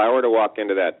 So if I were to walk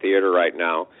into that theater right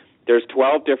now, there's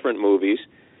 12 different movies.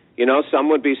 Some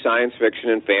would be science fiction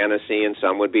and fantasy, and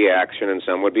some would be action, and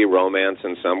some would be romance,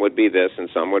 and some would be this, and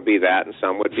some would be that, and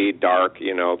some would be dark,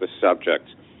 the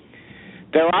subjects.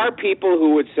 There are people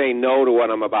who would say no to what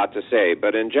I'm about to say,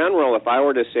 but in general, if I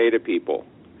were to say to people,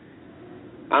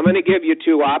 I'm going to give you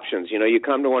 2 options. You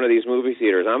come to one of these movie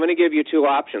theaters. I'm going to give you 2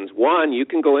 options. One, you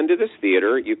can go into this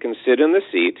theater, you can sit in the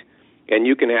seat, and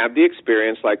you can have the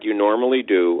experience like you normally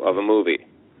do of a movie.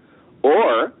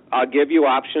 Or I'll give you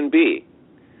option B.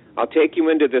 I'll take you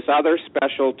into this other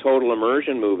special total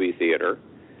immersion movie theater,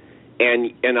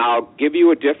 and I'll give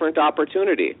you a different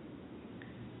opportunity.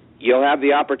 You'll have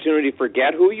the opportunity to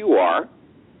forget who you are,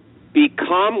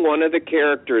 become one of the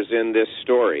characters in this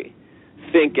story.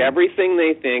 think everything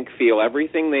they think, feel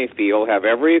everything they feel, have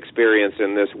every experience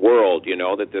in this world,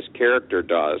 that this character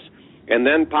does, and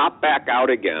then pop back out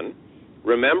again,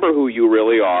 remember who you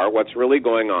really are, what's really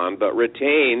going on, but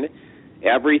retain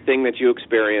everything that you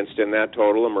experienced in that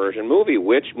total immersion movie.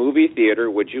 Which movie theater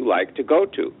would you like to go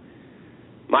to?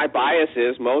 My bias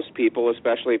is most people,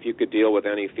 especially if you could deal with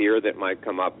any fear that might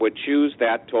come up, would choose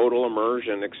that total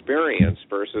immersion experience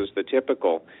versus the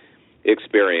typical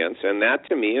experience. And that,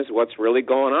 to me, is what's really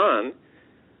going on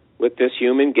with this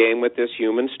human game, with this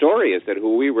human story, is that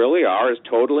who we really are is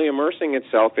totally immersing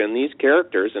itself in these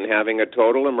characters and having a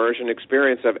total immersion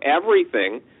experience of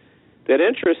everything that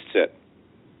interests it.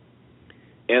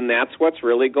 And that's what's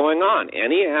really going on.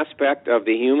 Any aspect of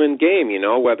the human game,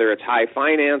 whether it's high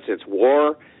finance, it's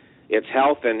war, it's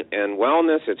health and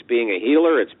wellness, it's being a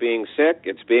healer, it's being sick,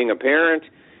 it's being a parent,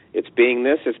 it's being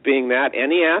this, it's being that,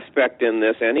 any aspect in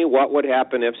this, any what would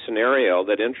happen if scenario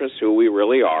that interests who we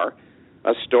really are,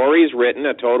 a story is written,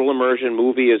 a total immersion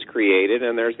movie is created,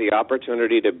 and there's the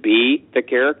opportunity to be the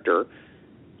character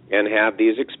and have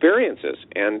these experiences.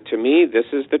 And to me,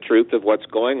 this is the truth of what's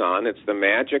going on. It's the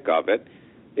magic of it.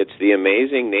 It's the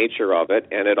amazing nature of it,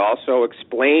 and it also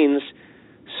explains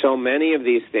so many of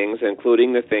these things,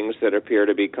 including the things that appear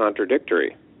to be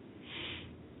contradictory.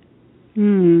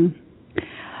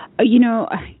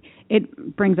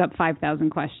 It brings up 5,000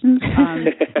 questions,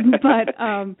 but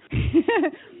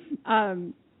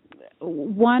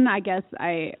one, I guess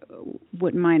I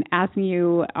wouldn't mind asking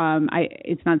you,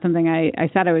 it's not something I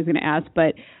said I was going to ask,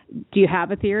 but do you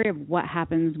have a theory of what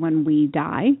happens when we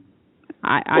die?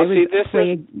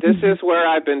 This is where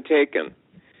I've been taken.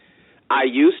 I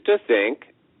used to think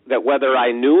that whether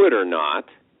I knew it or not,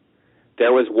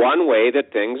 there was one way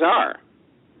that things are.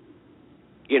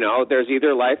 There's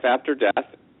either life after death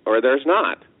or there's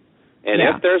not. And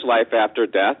if there's life after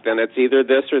death, then it's either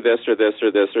this or this or this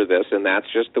or this or this, and that's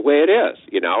just the way it is,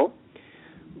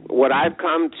 What I've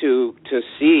come to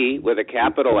see with a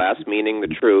capital S, meaning the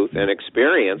truth, and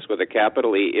experience with a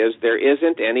capital E, is there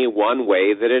isn't any one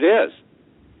way that it is.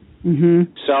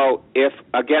 Mm-hmm. So if,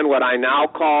 again, what I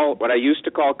used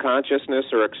to call consciousness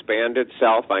or expanded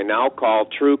self, I now call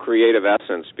true creative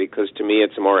essence, because to me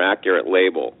it's a more accurate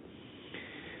label.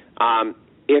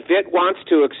 If it wants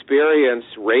to experience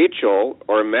Rachel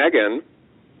or Megan,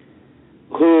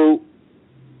 who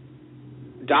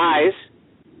dies,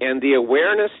 and the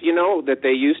awareness, that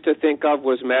they used to think of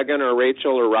was Megan or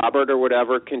Rachel or Robert or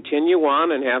whatever, continue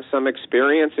on and have some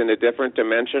experience in a different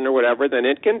dimension or whatever, then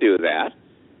it can do that.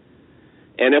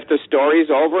 And if the story's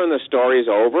over and the story's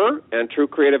over, and true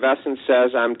creative essence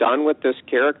says, I'm done with this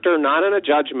character, not in a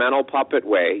judgmental puppet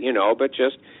way, but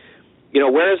just,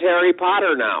 where's Harry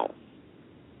Potter now?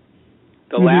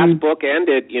 The last book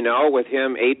ended, with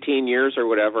him 18 years or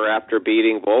whatever after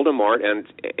beating Voldemort, and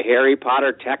Harry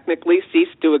Potter technically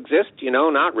ceased to exist,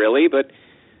 not really, but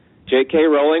J.K.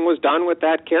 Rowling was done with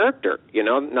that character.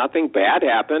 Nothing bad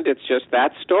happened. It's just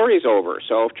that story's over.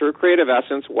 So if True Creative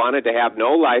Essence wanted to have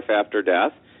no life after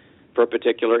death for a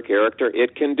particular character,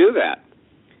 it can do that.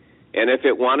 And if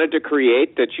it wanted to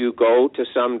create that you go to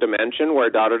some dimension where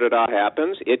da-da-da-da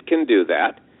happens, it can do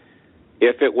that.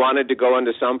 If it wanted to go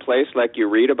into some place like you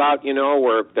read about,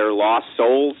 where their lost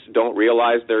souls don't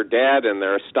realize they're dead and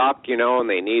they're stuck, and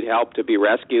they need help to be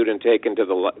rescued and taken to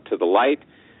the light,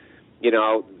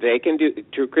 they can do.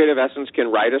 True Creative Essence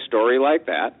can write a story like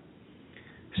that.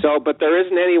 So, but there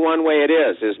isn't any one way it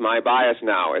is my bias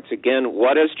now. It's, again,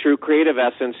 what is True Creative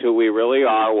Essence, who we really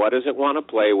are? What does it want to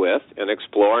play with and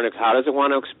explore, and how does it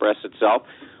want to express itself?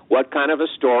 What kind of a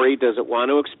story does it want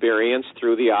to experience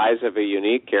through the eyes of a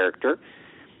unique character?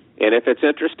 And if it's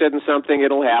interested in something,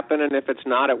 it'll happen, and if it's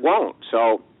not, it won't.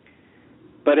 So,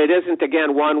 but it isn't,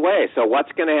 again, one way. So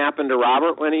what's going to happen to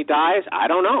Robert when he dies? I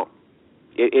don't know.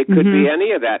 It could be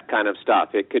any of that kind of stuff.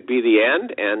 It could be the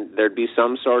end, and there'd be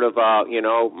some sort of,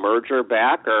 merger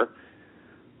back, or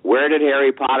where did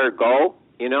Harry Potter go?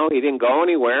 He didn't go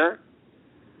anywhere.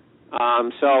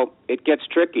 So it gets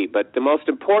tricky. But the most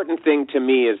important thing to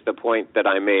me is the point that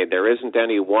I made. There isn't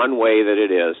any one way that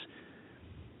it is.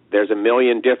 There's a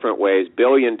million different ways,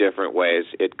 billion different ways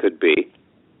it could be.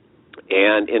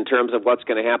 And in terms of what's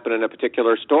going to happen in a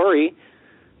particular story,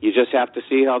 you just have to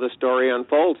see how the story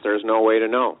unfolds. There's no way to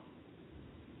know.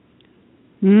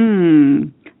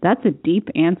 That's a deep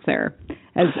answer.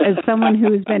 As someone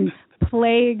who's been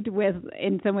plagued with,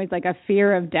 in some ways, like a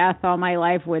fear of death all my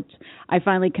life, which I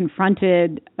finally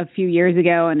confronted a few years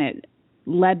ago, and it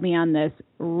led me on this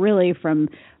really from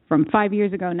 5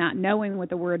 years ago, not knowing what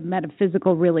the word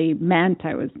metaphysical really meant.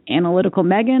 I was analytical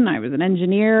Megan. I was an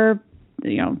engineer,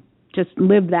 just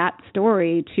live that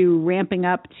story to ramping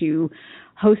up to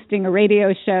hosting a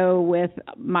radio show with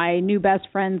my new best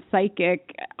friend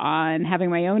psychic on having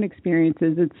my own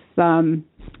experiences. It's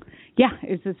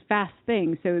this fast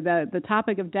thing. So the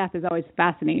topic of death is always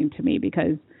fascinating to me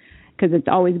because it's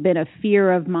always been a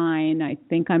fear of mine. I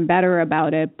think I'm better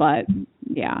about it, but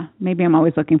yeah, maybe I'm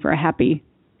always looking for a happy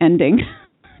ending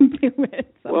to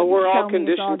it. Well, we're all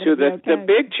conditioned to this. Okay. The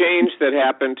big change that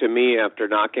happened to me after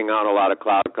knocking out a lot of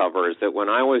cloud cover is that when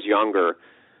I was younger,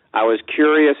 I was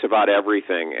curious about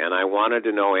everything, and I wanted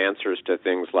to know answers to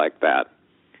things like that.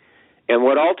 And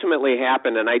what ultimately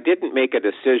happened, and I didn't make a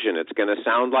decision, it's going to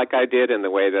sound like I did in the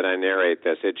way that I narrate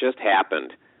this, it just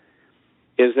happened,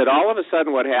 is that all of a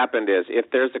sudden what happened is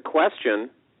if there's a question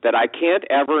that I can't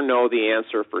ever know the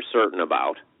answer for certain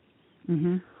about,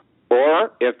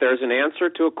 or if there's an answer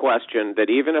to a question that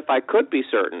even if I could be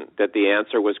certain that the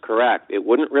answer was correct, it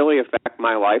wouldn't really affect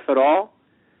my life at all,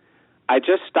 I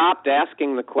just stopped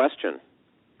asking the question.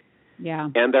 Yeah.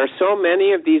 And there's so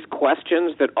many of these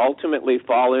questions that ultimately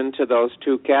fall into those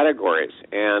two categories.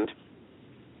 And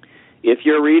if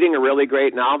you're reading a really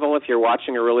great novel, if you're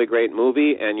watching a really great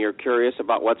movie, and you're curious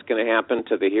about what's going to happen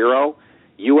to the hero,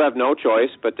 you have no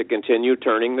choice but to continue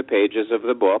turning the pages of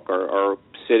the book or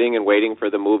sitting and waiting for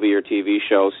the movie or TV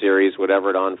show, series,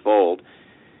 whatever to unfold.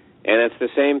 And it's the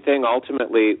same thing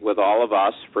ultimately with all of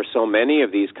us for so many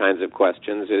of these kinds of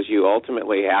questions is you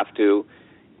ultimately have to,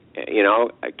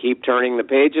 keep turning the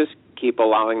pages, keep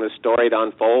allowing the story to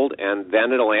unfold, and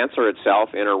then it'll answer itself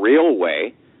in a real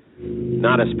way,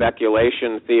 not a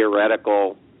speculation,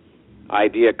 theoretical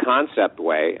idea, concept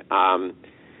way.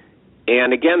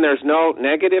 And again, there's no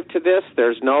negative to this.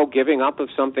 There's no giving up of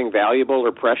something valuable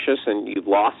or precious and you've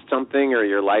lost something or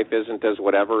your life isn't as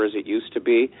whatever as it used to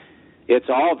be. It's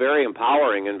all very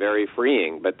empowering and very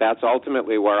freeing, but that's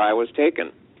ultimately where I was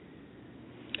taken.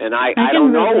 And I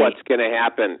don't know what's going to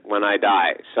happen when I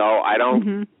die, so I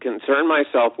don't concern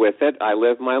myself with it. I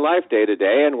live my life day to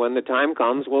day, and when the time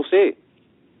comes, we'll see.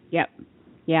 Yep.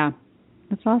 Yeah.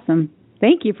 That's awesome.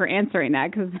 Thank you for answering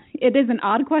that, because it is an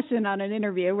odd question on an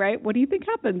interview, right? What do you think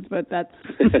happens? But that's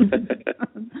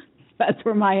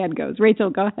where my head goes. Rachel,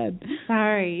 go ahead.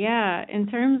 Sorry. Yeah. In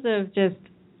terms of just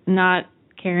not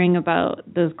caring about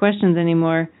those questions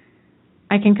anymore,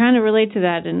 I can kind of relate to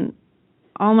that. And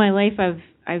all my life, I've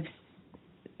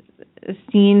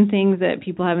seen things that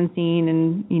people haven't seen,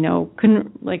 and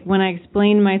couldn't, like, when I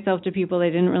explained myself to people, they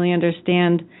didn't really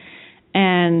understand,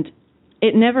 and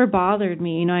it never bothered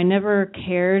me. I never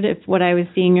cared if what I was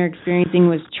seeing or experiencing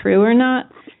was true or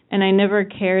not, and I never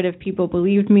cared if people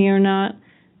believed me or not.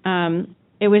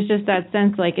 It was just that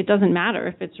sense, like, it doesn't matter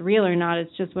if it's real or not,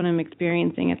 it's just what I'm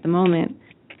experiencing at the moment.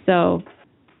 So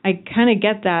I kind of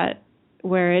get that,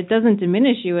 where it doesn't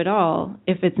diminish you at all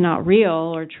if it's not real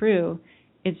or true.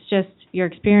 It's just your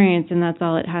experience, and that's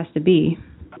all it has to be.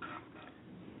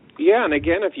 Yeah, and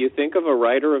again, if you think of a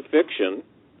writer of fiction,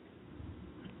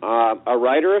 a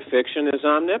writer of fiction is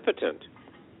omnipotent.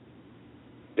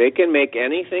 They can make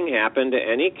anything happen to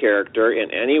any character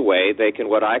in any way. They can,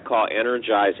 what I call,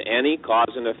 energize any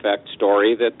cause and effect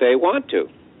story that they want to.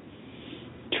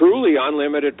 Truly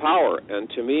unlimited power, and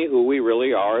to me, who we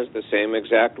really are is the same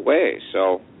exact way.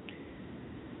 So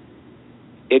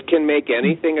it can make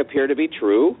anything appear to be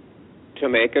true to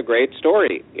make a great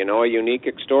story, a unique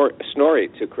story,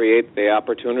 to create the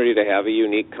opportunity to have a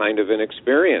unique kind of an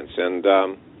experience. And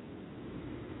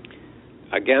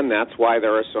again, that's why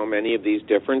there are so many of these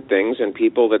different things, and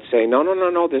people that say,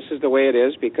 no, this is the way it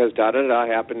is because da-da-da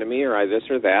happened to me, or I this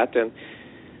or that, and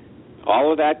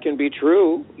all of that can be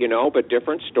true, but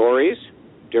different stories,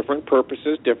 different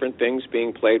purposes, different things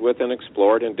being played with and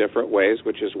explored in different ways,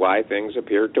 which is why things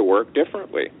appear to work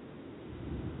differently.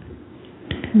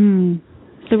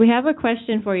 So we have a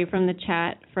question for you from the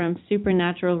chat from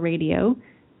Supernatural Radio,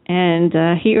 and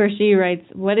he or she writes,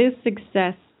 what is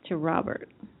success to Robert?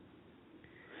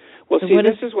 Well, see,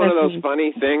 this is one of those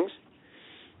funny things.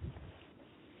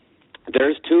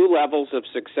 There's two levels of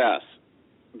success.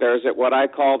 There's at what I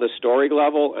call the story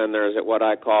level, and there's at what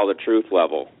I call the truth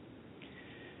level.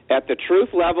 At the truth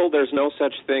level, there's no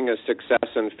such thing as success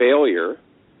and failure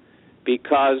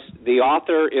because the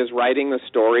author is writing the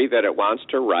story that it wants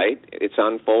to write. It's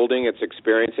unfolding. It's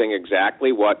experiencing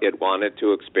exactly what it wanted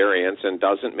to experience and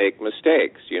doesn't make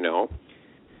mistakes,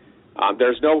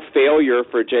 There's no failure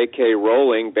for J.K.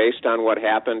 Rowling based on what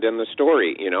happened in the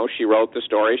story. She wrote the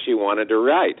story she wanted to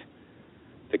write.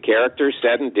 The characters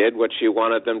said and did what she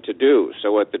wanted them to do.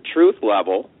 So at the truth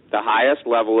level, the highest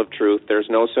level of truth, there's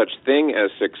no such thing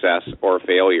as success or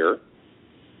failure.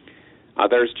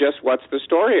 There's just what's the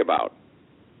story about.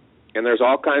 And there's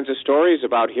all kinds of stories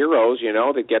about heroes,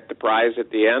 that get the prize at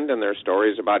the end, and there's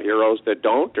stories about heroes that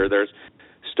don't, or there's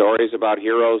stories about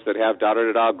heroes that have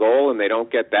da-da-da-da goal, and they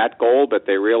don't get that goal, but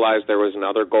they realize there was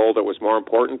another goal that was more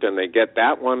important, and they get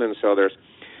that one, and so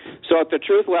at the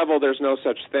truth level, there's no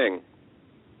such thing.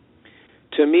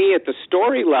 To me, at the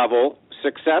story level,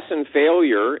 success and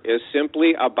failure is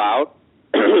simply about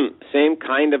same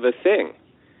kind of a thing.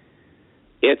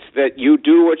 It's that you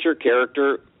do what your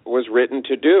character was written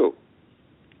to do.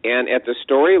 And at the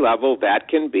story level, that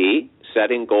can be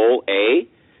setting goal A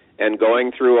and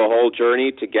going through a whole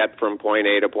journey to get from point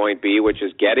A to point B, which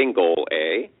is getting goal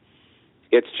A.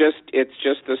 It's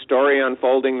just the story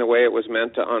unfolding the way it was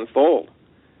meant to unfold.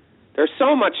 There's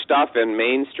so much stuff in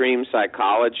mainstream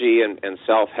psychology and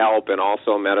self-help and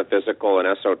also metaphysical and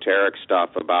esoteric stuff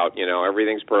about,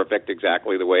 everything's perfect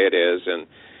exactly the way it is, and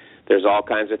there's all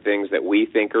kinds of things that we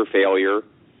think are failure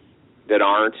that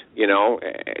aren't,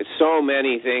 so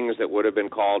many things that would have been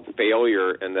called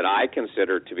failure and that I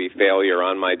considered to be failure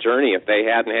on my journey. If they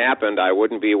hadn't happened, I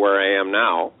wouldn't be where I am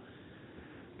now,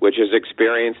 which is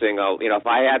experiencing, if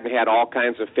I hadn't had all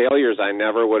kinds of failures, I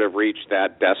never would have reached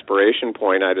that desperation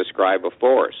point I described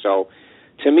before. So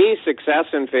to me, success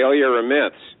and failure are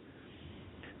myths.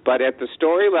 But at the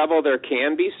story level, there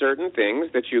can be certain things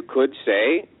that you could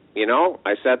say,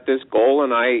 I set this goal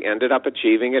and I ended up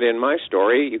achieving it in my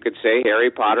story. You could say Harry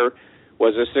Potter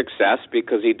was a success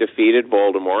because he defeated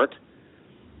Voldemort.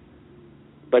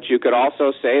 But you could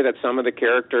also say that some of the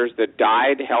characters that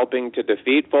died helping to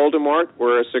defeat Voldemort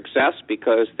were a success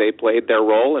because they played their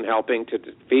role in helping to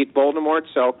defeat Voldemort.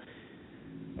 So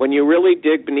when you really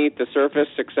dig beneath the surface,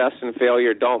 success and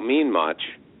failure don't mean much.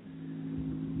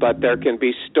 But there can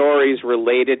be stories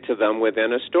related to them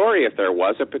within a story if there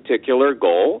was a particular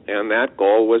goal and that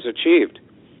goal was achieved.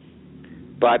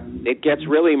 But it gets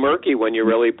really murky when you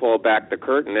really pull back the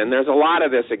curtain. And there's a lot of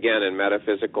this, again, in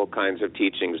metaphysical kinds of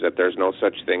teachings, that there's no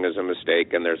such thing as a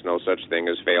mistake and there's no such thing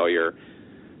as failure.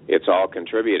 It's all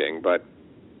contributing. But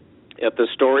at the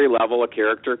story level, a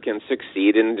character can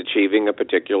succeed in achieving a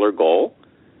particular goal.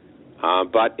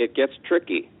 But it gets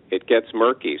tricky. It gets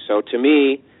murky. So to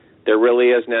me, there really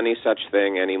isn't any such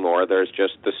thing anymore. There's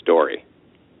just the story.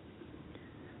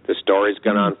 The story's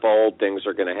going to unfold. Things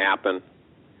are going to happen.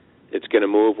 It's going to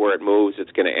move where it moves.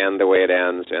 It's going to end the way it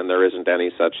ends, and there isn't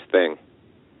any such thing,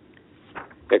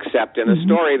 except in a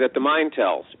story that the mind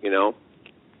tells,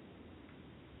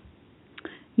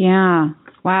 Yeah.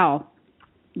 Wow.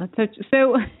 That's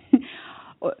so.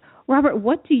 Robert,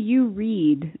 what do you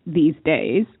read these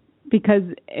days? Because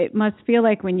it must feel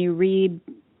like when you read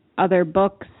other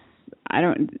books,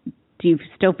 do you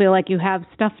still feel like you have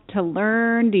stuff to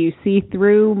learn? Do you see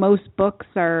through most books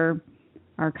are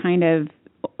kind of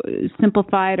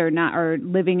simplified or not, or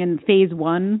living in phase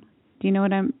one? Do you know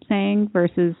what I'm saying?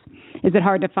 Versus, is it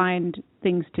hard to find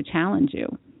things to challenge you?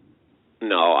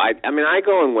 No, I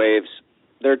go in waves.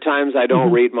 There are times I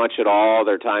don't read much at all.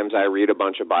 There are times I read a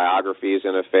bunch of biographies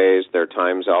in a phase. There are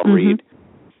times I'll read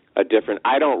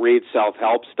I don't read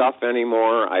self-help stuff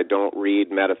anymore. I don't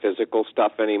read metaphysical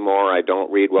stuff anymore. I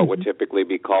don't read what would typically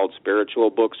be called spiritual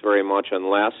books very much,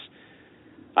 unless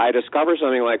I discover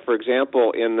something like, for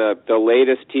example, in the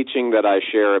latest teaching that I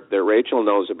share that Rachel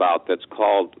knows about that's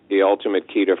called The Ultimate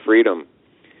Key to Freedom.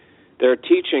 There are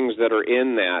teachings that are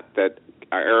in that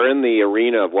are in the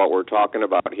arena of what we're talking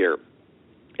about here.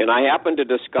 And I happen to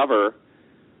discover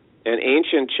an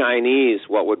ancient Chinese,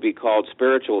 what would be called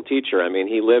spiritual teacher.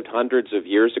 He lived hundreds of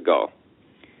years ago.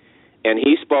 And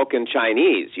he spoke in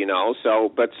Chinese,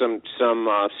 but some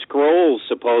scrolls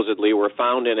supposedly were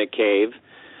found in a cave,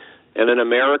 and an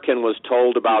American was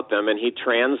told about them, and he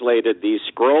translated these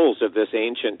scrolls of this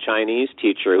ancient Chinese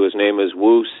teacher whose name is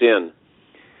Wu Xin.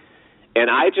 And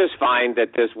I just find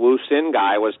that this Wu Xin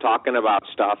guy was talking about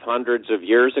stuff hundreds of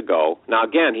years ago. Now,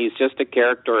 again, he's just a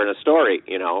character in a story,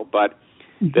 but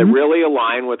that really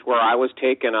align with where I was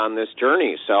taken on this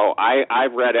journey. So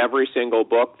I've read every single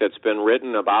book that's been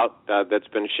written about, that's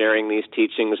been sharing these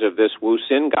teachings of this Wu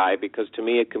Xin guy, because to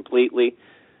me it completely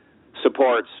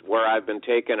supports where I've been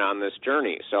taken on this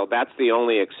journey. So that's the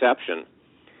only exception.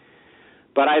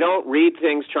 But I don't read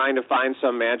things trying to find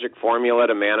some magic formula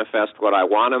to manifest what I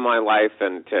want in my life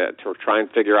and to try and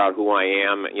figure out who I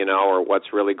am, or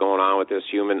what's really going on with this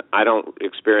human. I don't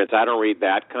read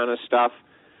that kind of stuff.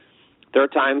 There are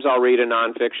times I'll read a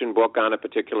nonfiction book on a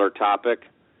particular topic.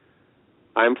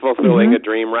 I'm fulfilling a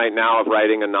dream right now of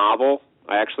writing a novel.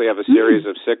 I actually have a series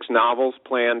of 6 novels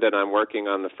planned, and I'm working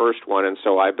on the first one. And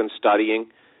so I've been studying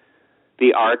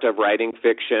the art of writing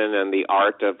fiction and the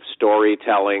art of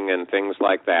storytelling and things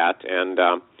like that.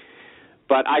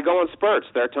 But I go in spurts.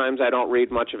 There are times I don't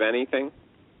read much of anything,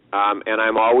 and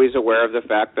I'm always aware of the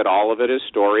fact that all of it is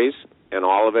stories, and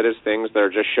all of it is things that are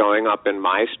just showing up in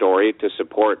my story to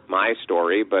support my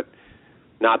story, but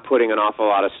not putting an awful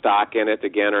lot of stock in it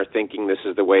again, or thinking this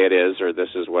is the way it is, or this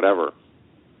is whatever.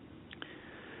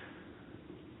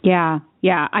 Yeah.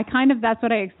 That's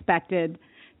what I expected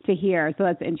to hear, so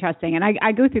that's interesting. And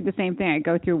I go through the same thing. I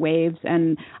go through waves,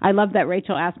 and I love that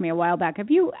Rachel asked me a while back, have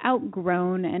you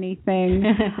outgrown anything?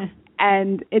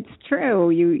 And it's true.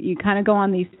 You kind of go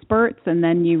on these spurts, and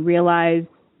then you realize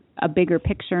a bigger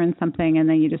picture in something, and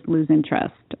then you just lose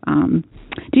interest.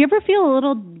 Do you ever feel a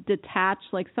little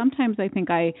detached? Like sometimes I think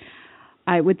I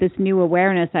with this new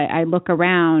awareness, I look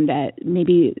around at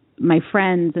maybe my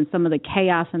friends and some of the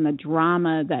chaos and the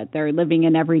drama that they're living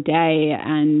in every day,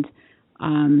 and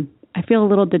I feel a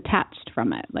little detached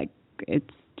from it. Like it's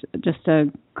just a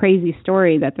crazy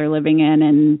story that they're living in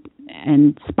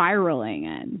and spiraling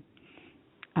in.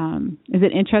 Is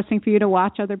it interesting for you to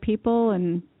watch other people,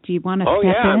 and do you want to step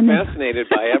in? I'm fascinated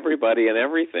by everybody and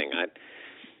everything.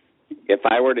 If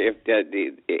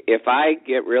I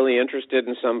get really interested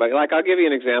in somebody, like I'll give you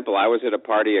an example. I was at a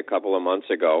party a couple of months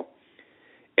ago,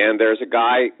 and there's a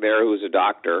guy there who's a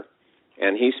doctor,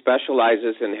 and he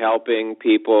specializes in helping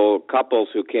couples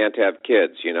who can't have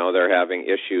kids. You know, they're having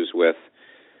issues with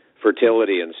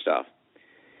fertility and stuff.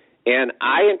 And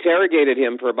I interrogated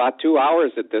him for about 2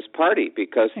 hours at this party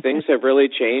because things have really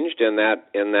changed in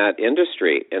that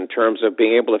industry in terms of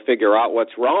being able to figure out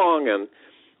what's wrong and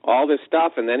all this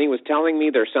stuff. And then he was telling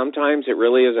me sometimes it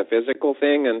really is a physical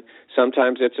thing and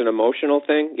sometimes it's an emotional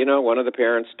thing. You know, one of the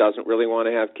parents doesn't really want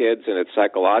to have kids and it's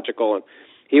psychological. And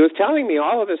he was telling me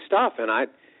all of this stuff, and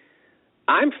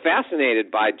I'm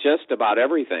fascinated by just about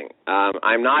everything.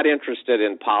 I'm not interested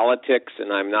in politics,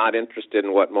 and I'm not interested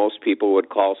in what most people would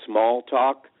call small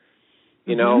talk.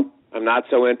 You know, I'm not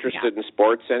so interested in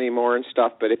sports anymore and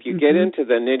stuff. But if you get into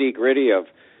the nitty-gritty of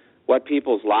what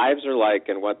people's lives are like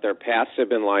and what their paths have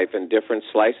been like and different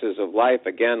slices of life,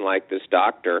 again, like this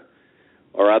doctor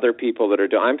or other people that are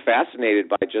doing, I'm fascinated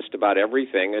by just about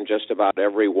everything and just about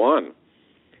everyone.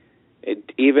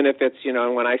 Even if it's, you know,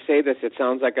 and when I say this, it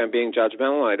sounds like I'm being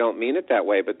judgmental, and I don't mean it that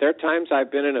way, but there are times I've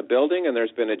been in a building and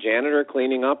there's been a janitor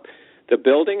cleaning up the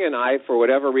building, and I, for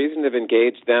whatever reason, have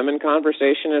engaged them in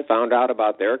conversation and found out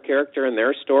about their character and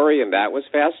their story, and that was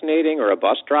fascinating, or a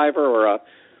bus driver, or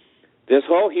this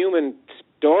whole human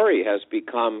story has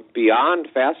become beyond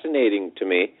fascinating to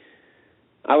me.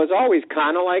 I was always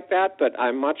kind of like that, but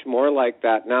I'm much more like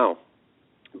that now.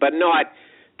 But no,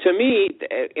 to me,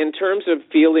 in terms of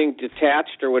feeling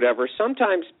detached or whatever,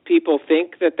 sometimes people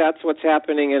think that that's what's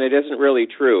happening and it isn't really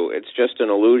true. It's just an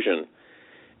illusion.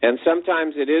 And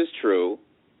sometimes it is true,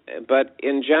 but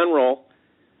in general,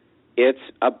 it's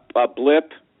a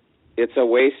blip. It's a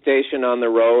way station on the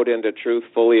road into truth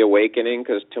fully awakening,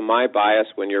 because to my bias,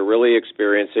 when you're really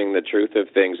experiencing the truth of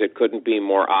things, it couldn't be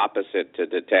more opposite to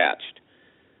detached.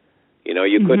 You know,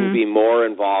 you couldn't be more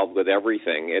involved with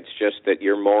everything. It's just that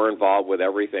you're more involved with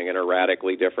everything in a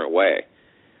radically different way,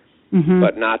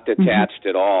 but not detached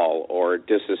at all or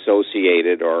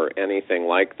disassociated or anything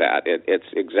like that. It's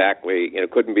exactly, you know,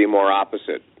 couldn't be more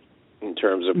opposite in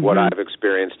terms of what I've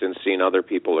experienced and seen other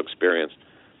people experience.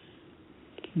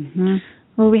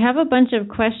 Well, we have a bunch of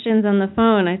questions on the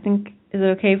phone. I think, is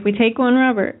it okay if we take one,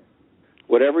 Robert?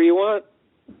 Whatever you want.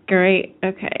 Great.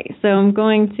 Okay. So I'm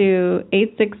going to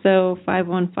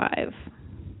 860-515.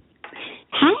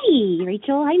 Hi,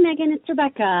 Rachel. Hi, Megan. It's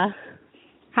Rebecca.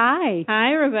 Hi.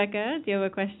 Hi, Rebecca. Do you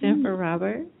have a question for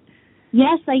Robert?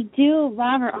 Yes, I do.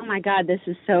 Robert, oh, my God, this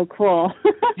is so cool.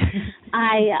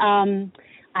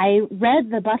 I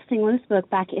read the Busting Loose book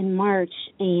back in March,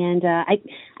 and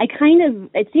I kind of,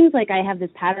 it seems like I have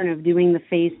this pattern of doing the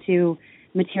Phase 2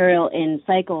 material in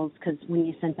cycles, because when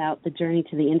you sent out the Journey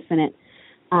to the Infinite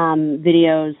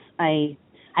videos, I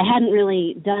hadn't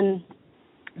really done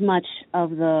much of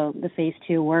the Phase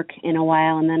 2 work in a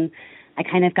while, and then I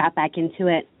kind of got back into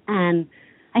it. And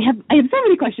I have so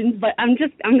many questions, but I'm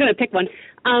going to pick one.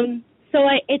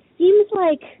 It seems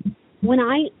like when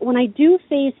I do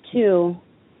Phase 2,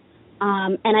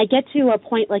 and I get to a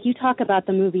point, like you talk about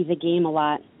the movie The Game a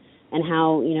lot, and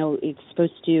how, you know, it's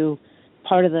supposed to,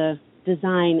 part of the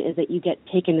design is that you get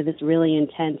taken to this really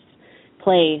intense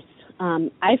place.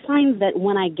 I find that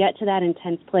when I get to that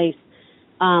intense place,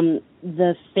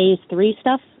 the Phase 3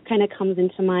 stuff kind of comes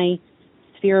into my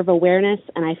sphere of awareness,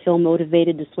 and I feel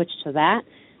motivated to switch to that.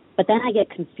 But then I get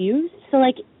confused. So,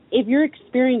 like, if you're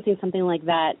experiencing something like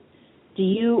that,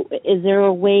 is there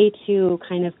a way to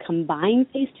kind of combine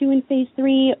Phase 2 and Phase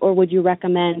 3, or would you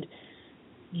recommend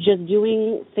just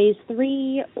doing Phase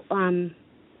 3?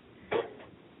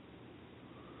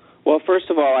 Well, first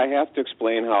of all, I have to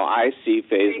explain how I see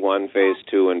phase 1, phase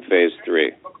 2, and phase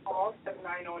 3.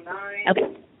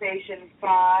 Okay.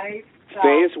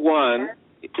 Phase 1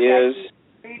 is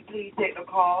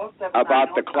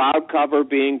about the cloud cover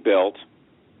being built.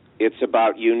 It's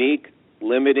about unique,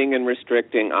 limiting and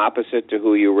restricting, opposite to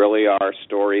who you really are,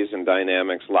 stories and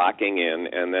dynamics locking in,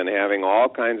 and then having all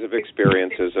kinds of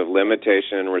experiences of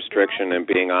limitation and restriction and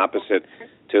being opposite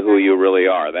to who you really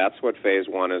are. That's what phase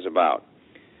 1 is about.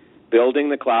 Building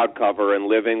the cloud cover and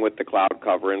living with the cloud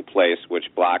cover in place, which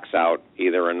blocks out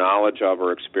either a knowledge of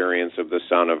or experience of the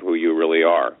sun of who you really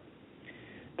are.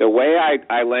 The way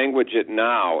I language it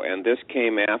now, and this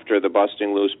came after the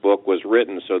Busting Loose book was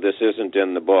written, so this isn't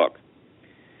in the book.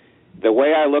 The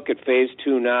way I look at phase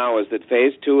 2 now is that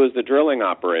phase 2 is the drilling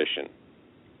operation.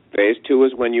 Phase 2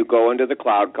 is when you go into the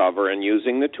cloud cover and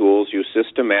using the tools, you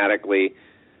systematically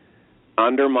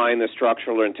undermine the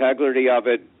structural integrity of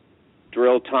it,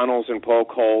 drill tunnels and poke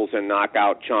holes and knock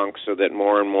out chunks so that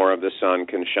more and more of the sun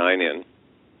can shine in.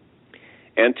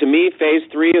 And to me, phase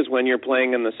 3 is when you're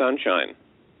playing in the sunshine.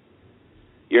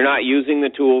 You're not using the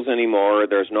tools anymore.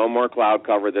 There's no more cloud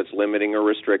cover that's limiting or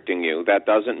restricting you. That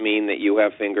doesn't mean that you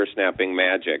have finger-snapping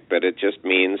magic, but it just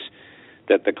means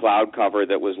that the cloud cover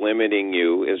that was limiting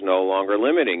you is no longer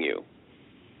limiting you.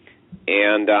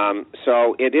 And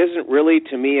so it isn't really,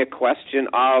 to me, a question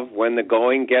of when the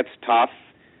going gets tough,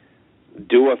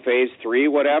 do a phase 3,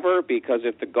 whatever, because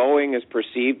if the going is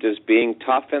perceived as being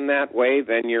tough in that way,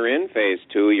 then you're in phase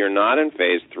 2, you're not in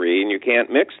phase 3, and you can't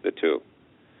mix the two.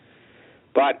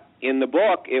 But in the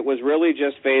book, it was really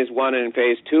just phase 1 and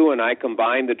phase 2, and I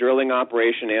combined the drilling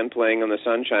operation and playing in the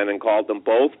sunshine and called them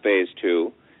both phase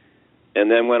 2. And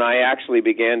then when I actually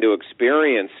began to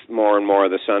experience more and more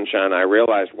of the sunshine, I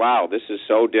realized, wow, this is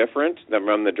so different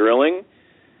from the drilling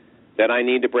that I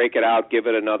need to break it out, give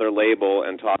it another label,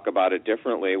 and talk about it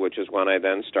differently, which is when I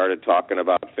then started talking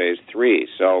about phase 3.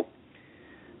 So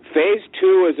phase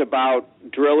 2 is about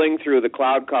drilling through the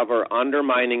cloud cover,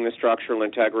 undermining the structural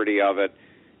integrity of it,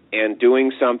 and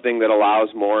doing something that allows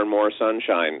more and more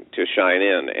sunshine to shine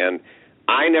in. And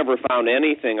I never found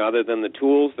anything other than the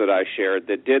tools that I shared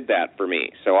that did that for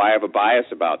me. So I have a bias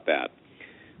about that.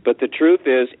 But the truth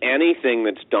is, anything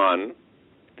that's done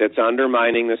that's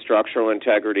undermining the structural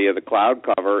integrity of the cloud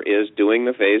cover is doing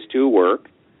the phase 2 work,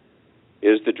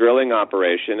 is the drilling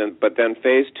operation, but then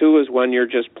phase 2 is when you're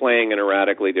just playing in a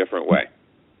radically different way.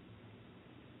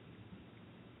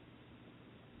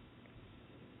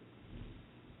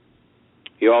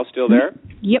 You all still there?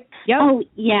 Yep. Oh,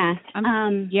 yeah.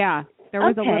 Yeah. There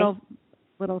was okay. a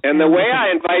little. And the way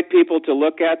I invite people to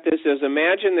look at this is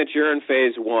imagine that you're in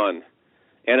phase 1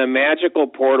 and a magical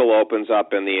portal opens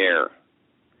up in the air.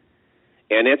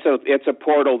 And it's a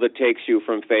portal that takes you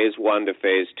from phase 1 to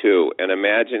phase 2. And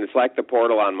imagine, it's like the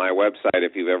portal on my website,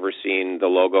 if you've ever seen the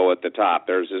logo at the top.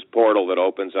 There's this portal that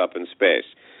opens up in space.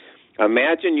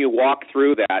 Imagine you walk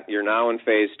through that, you're now in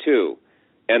phase 2.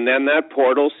 And then that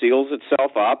portal seals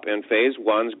itself up and phase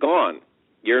 1's gone.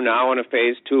 You're now in a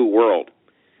phase 2 world.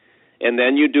 And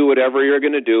then you do whatever you're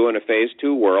going to do in a phase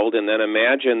 2 world, and then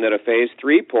imagine that a phase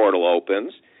 3 portal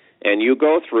opens, and you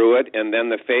go through it, and then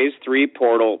the phase 3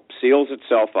 portal seals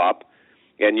itself up,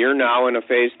 and you're now in a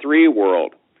phase 3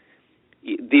 world.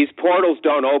 These portals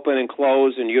don't open and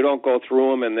close, and you don't go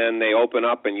through them, and then they open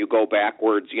up, and you go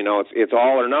backwards. You know, it's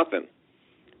all or nothing.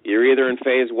 You're either in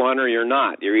phase 1 or you're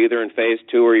not. You're either in phase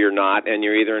 2 or you're not, and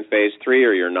you're either in phase 3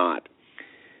 or you're not.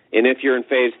 And if you're in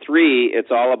phase 3, it's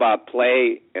all about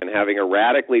play and having a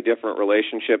radically different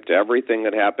relationship to everything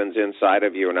that happens inside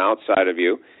of you and outside of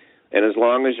you. And as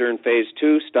long as you're in phase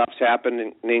 2, stuff's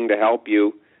happening to help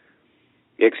you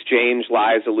exchange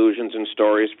lies, illusions, and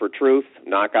stories for truth,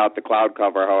 knock out the cloud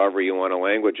cover however you want to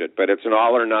language it. But it's an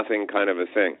all-or-nothing kind of a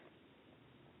thing.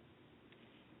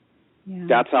 Yeah.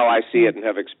 That's how I see it and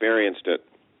have experienced it.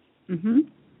 Mm-hmm.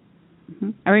 Mm-hmm.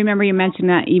 I remember you mentioned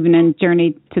that even in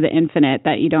Journey to the Infinite,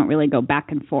 that you don't really go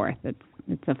back and forth.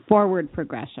 It's a forward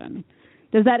progression.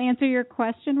 Does that answer your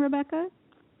question, Rebecca?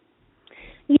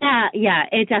 Yeah,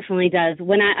 it definitely does.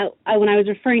 When I was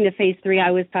referring to phase 3,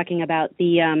 I was talking about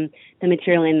the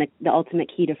material in the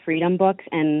Ultimate Key to Freedom book,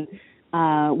 and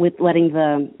with letting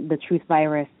the truth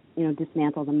virus,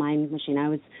 dismantle the mind machine. I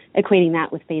was equating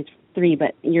that with phase 3,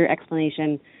 but your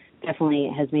explanation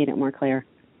definitely has made it more clear.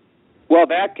 Well,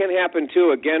 that can happen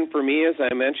too. Again, for me, as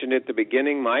I mentioned at the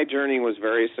beginning, my journey was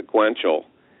very sequential.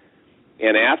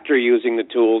 And after using the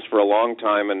tools for a long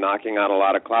time and knocking out a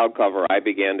lot of cloud cover, I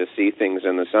began to see things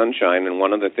in the sunshine. And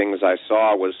one of the things I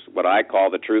saw was what I call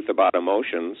the truth about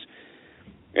emotions.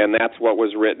 And that's what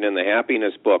was written in the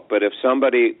happiness book. But if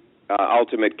somebody,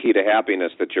 Ultimate Key to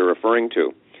Happiness that you're referring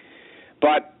to,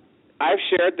 But I've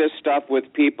shared this stuff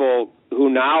with people who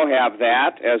now have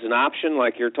that as an option,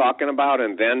 like you're talking about,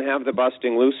 and then have the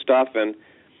busting loose stuff. And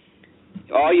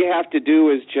all you have to do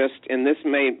is just, and this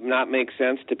may not make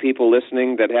sense to people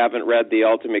listening that haven't read The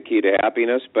Ultimate Key to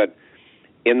Happiness, but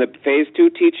in the Phase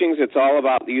 2 teachings, it's all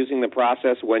about using the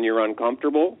process when you're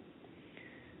uncomfortable.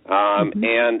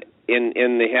 And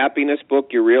in the happiness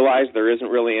book, you realize there isn't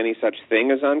really any such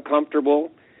thing as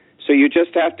uncomfortable. So you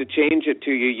just have to change it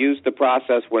to you use the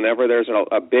process whenever there's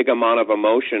a big amount of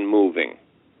emotion moving.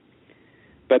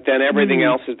 But then everything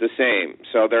else is the same.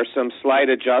 So there's some slight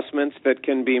adjustments that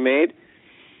can be made,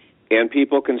 and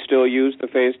people can still use the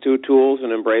Phase 2 tools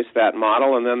and embrace that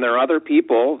model. And then there are other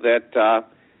people that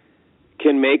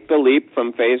can make the leap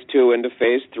from Phase 2 into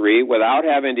Phase 3 without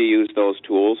having to use those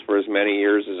tools for as many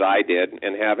years as I did,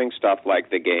 and having stuff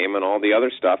like the game and all the other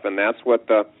stuff. And that's what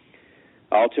the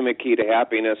Ultimate Key to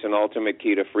Happiness and Ultimate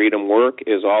Key to Freedom work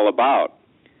is all about.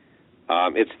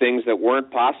 It's things that weren't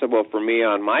possible for me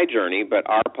on my journey, but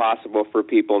are possible for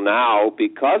people now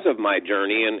because of my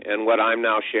journey and what I'm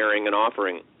now sharing and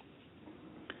offering.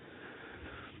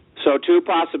 So 2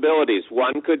 possibilities.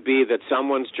 One could be that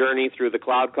someone's journey through the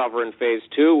cloud cover in Phase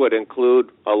 2 would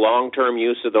include a long-term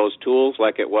use of those tools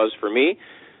like it was for me,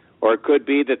 or it could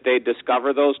be that they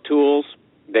discover those tools,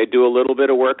 they do a little bit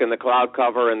of work in the cloud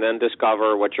cover, and then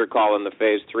discover what you're calling the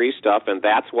Phase 3 stuff, and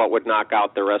that's what would knock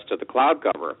out the rest of the cloud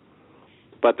cover.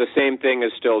 But the same thing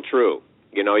is still true.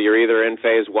 You know, you're either in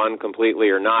Phase 1 completely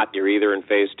or not. You're either in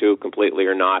Phase 2 completely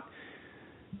or not.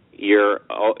 You're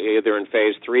either in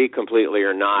Phase 3 completely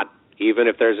or not, even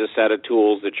if there's a set of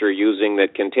tools that you're using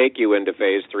that can take you into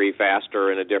Phase 3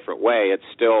 faster in a different way. It's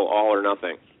still all or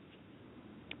nothing.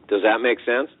 Does that make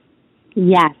sense?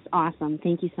 Yes, awesome.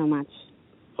 Thank you so much.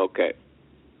 Okay.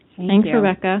 Thanks,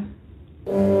 Rebecca.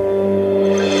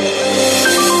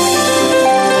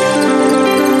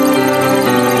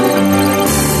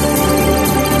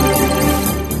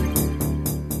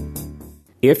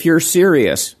 If you're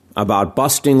serious about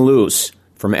busting loose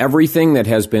from everything that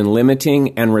has been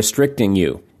limiting and restricting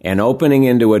you and opening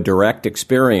into a direct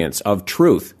experience of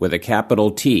truth with a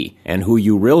capital T and who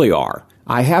you really are,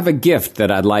 I have a gift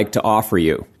that I'd like to offer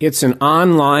you. It's an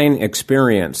online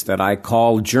experience that I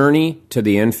call Journey to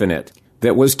the Infinite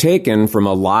that was taken from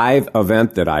a live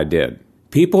event that I did.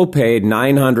 People paid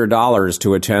 $900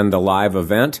 to attend the live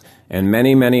event, and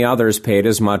many, many others paid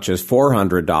as much as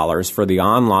 $400 for the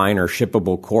online or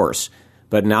shippable course.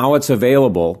 But now it's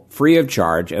available free of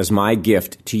charge as my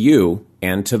gift to you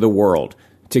and to the world.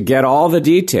 To get all the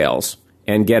details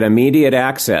and get immediate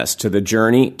access to the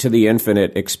Journey to the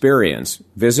Infinite experience,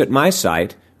 visit my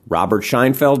site,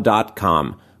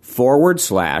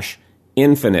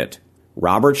 robertscheinfeld.com/infinite.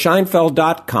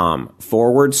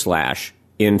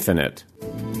 robertscheinfeld.com/infinite.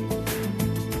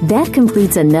 That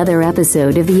completes another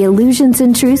episode of the Illusions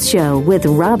and Truth Show with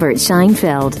Robert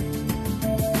Scheinfeld.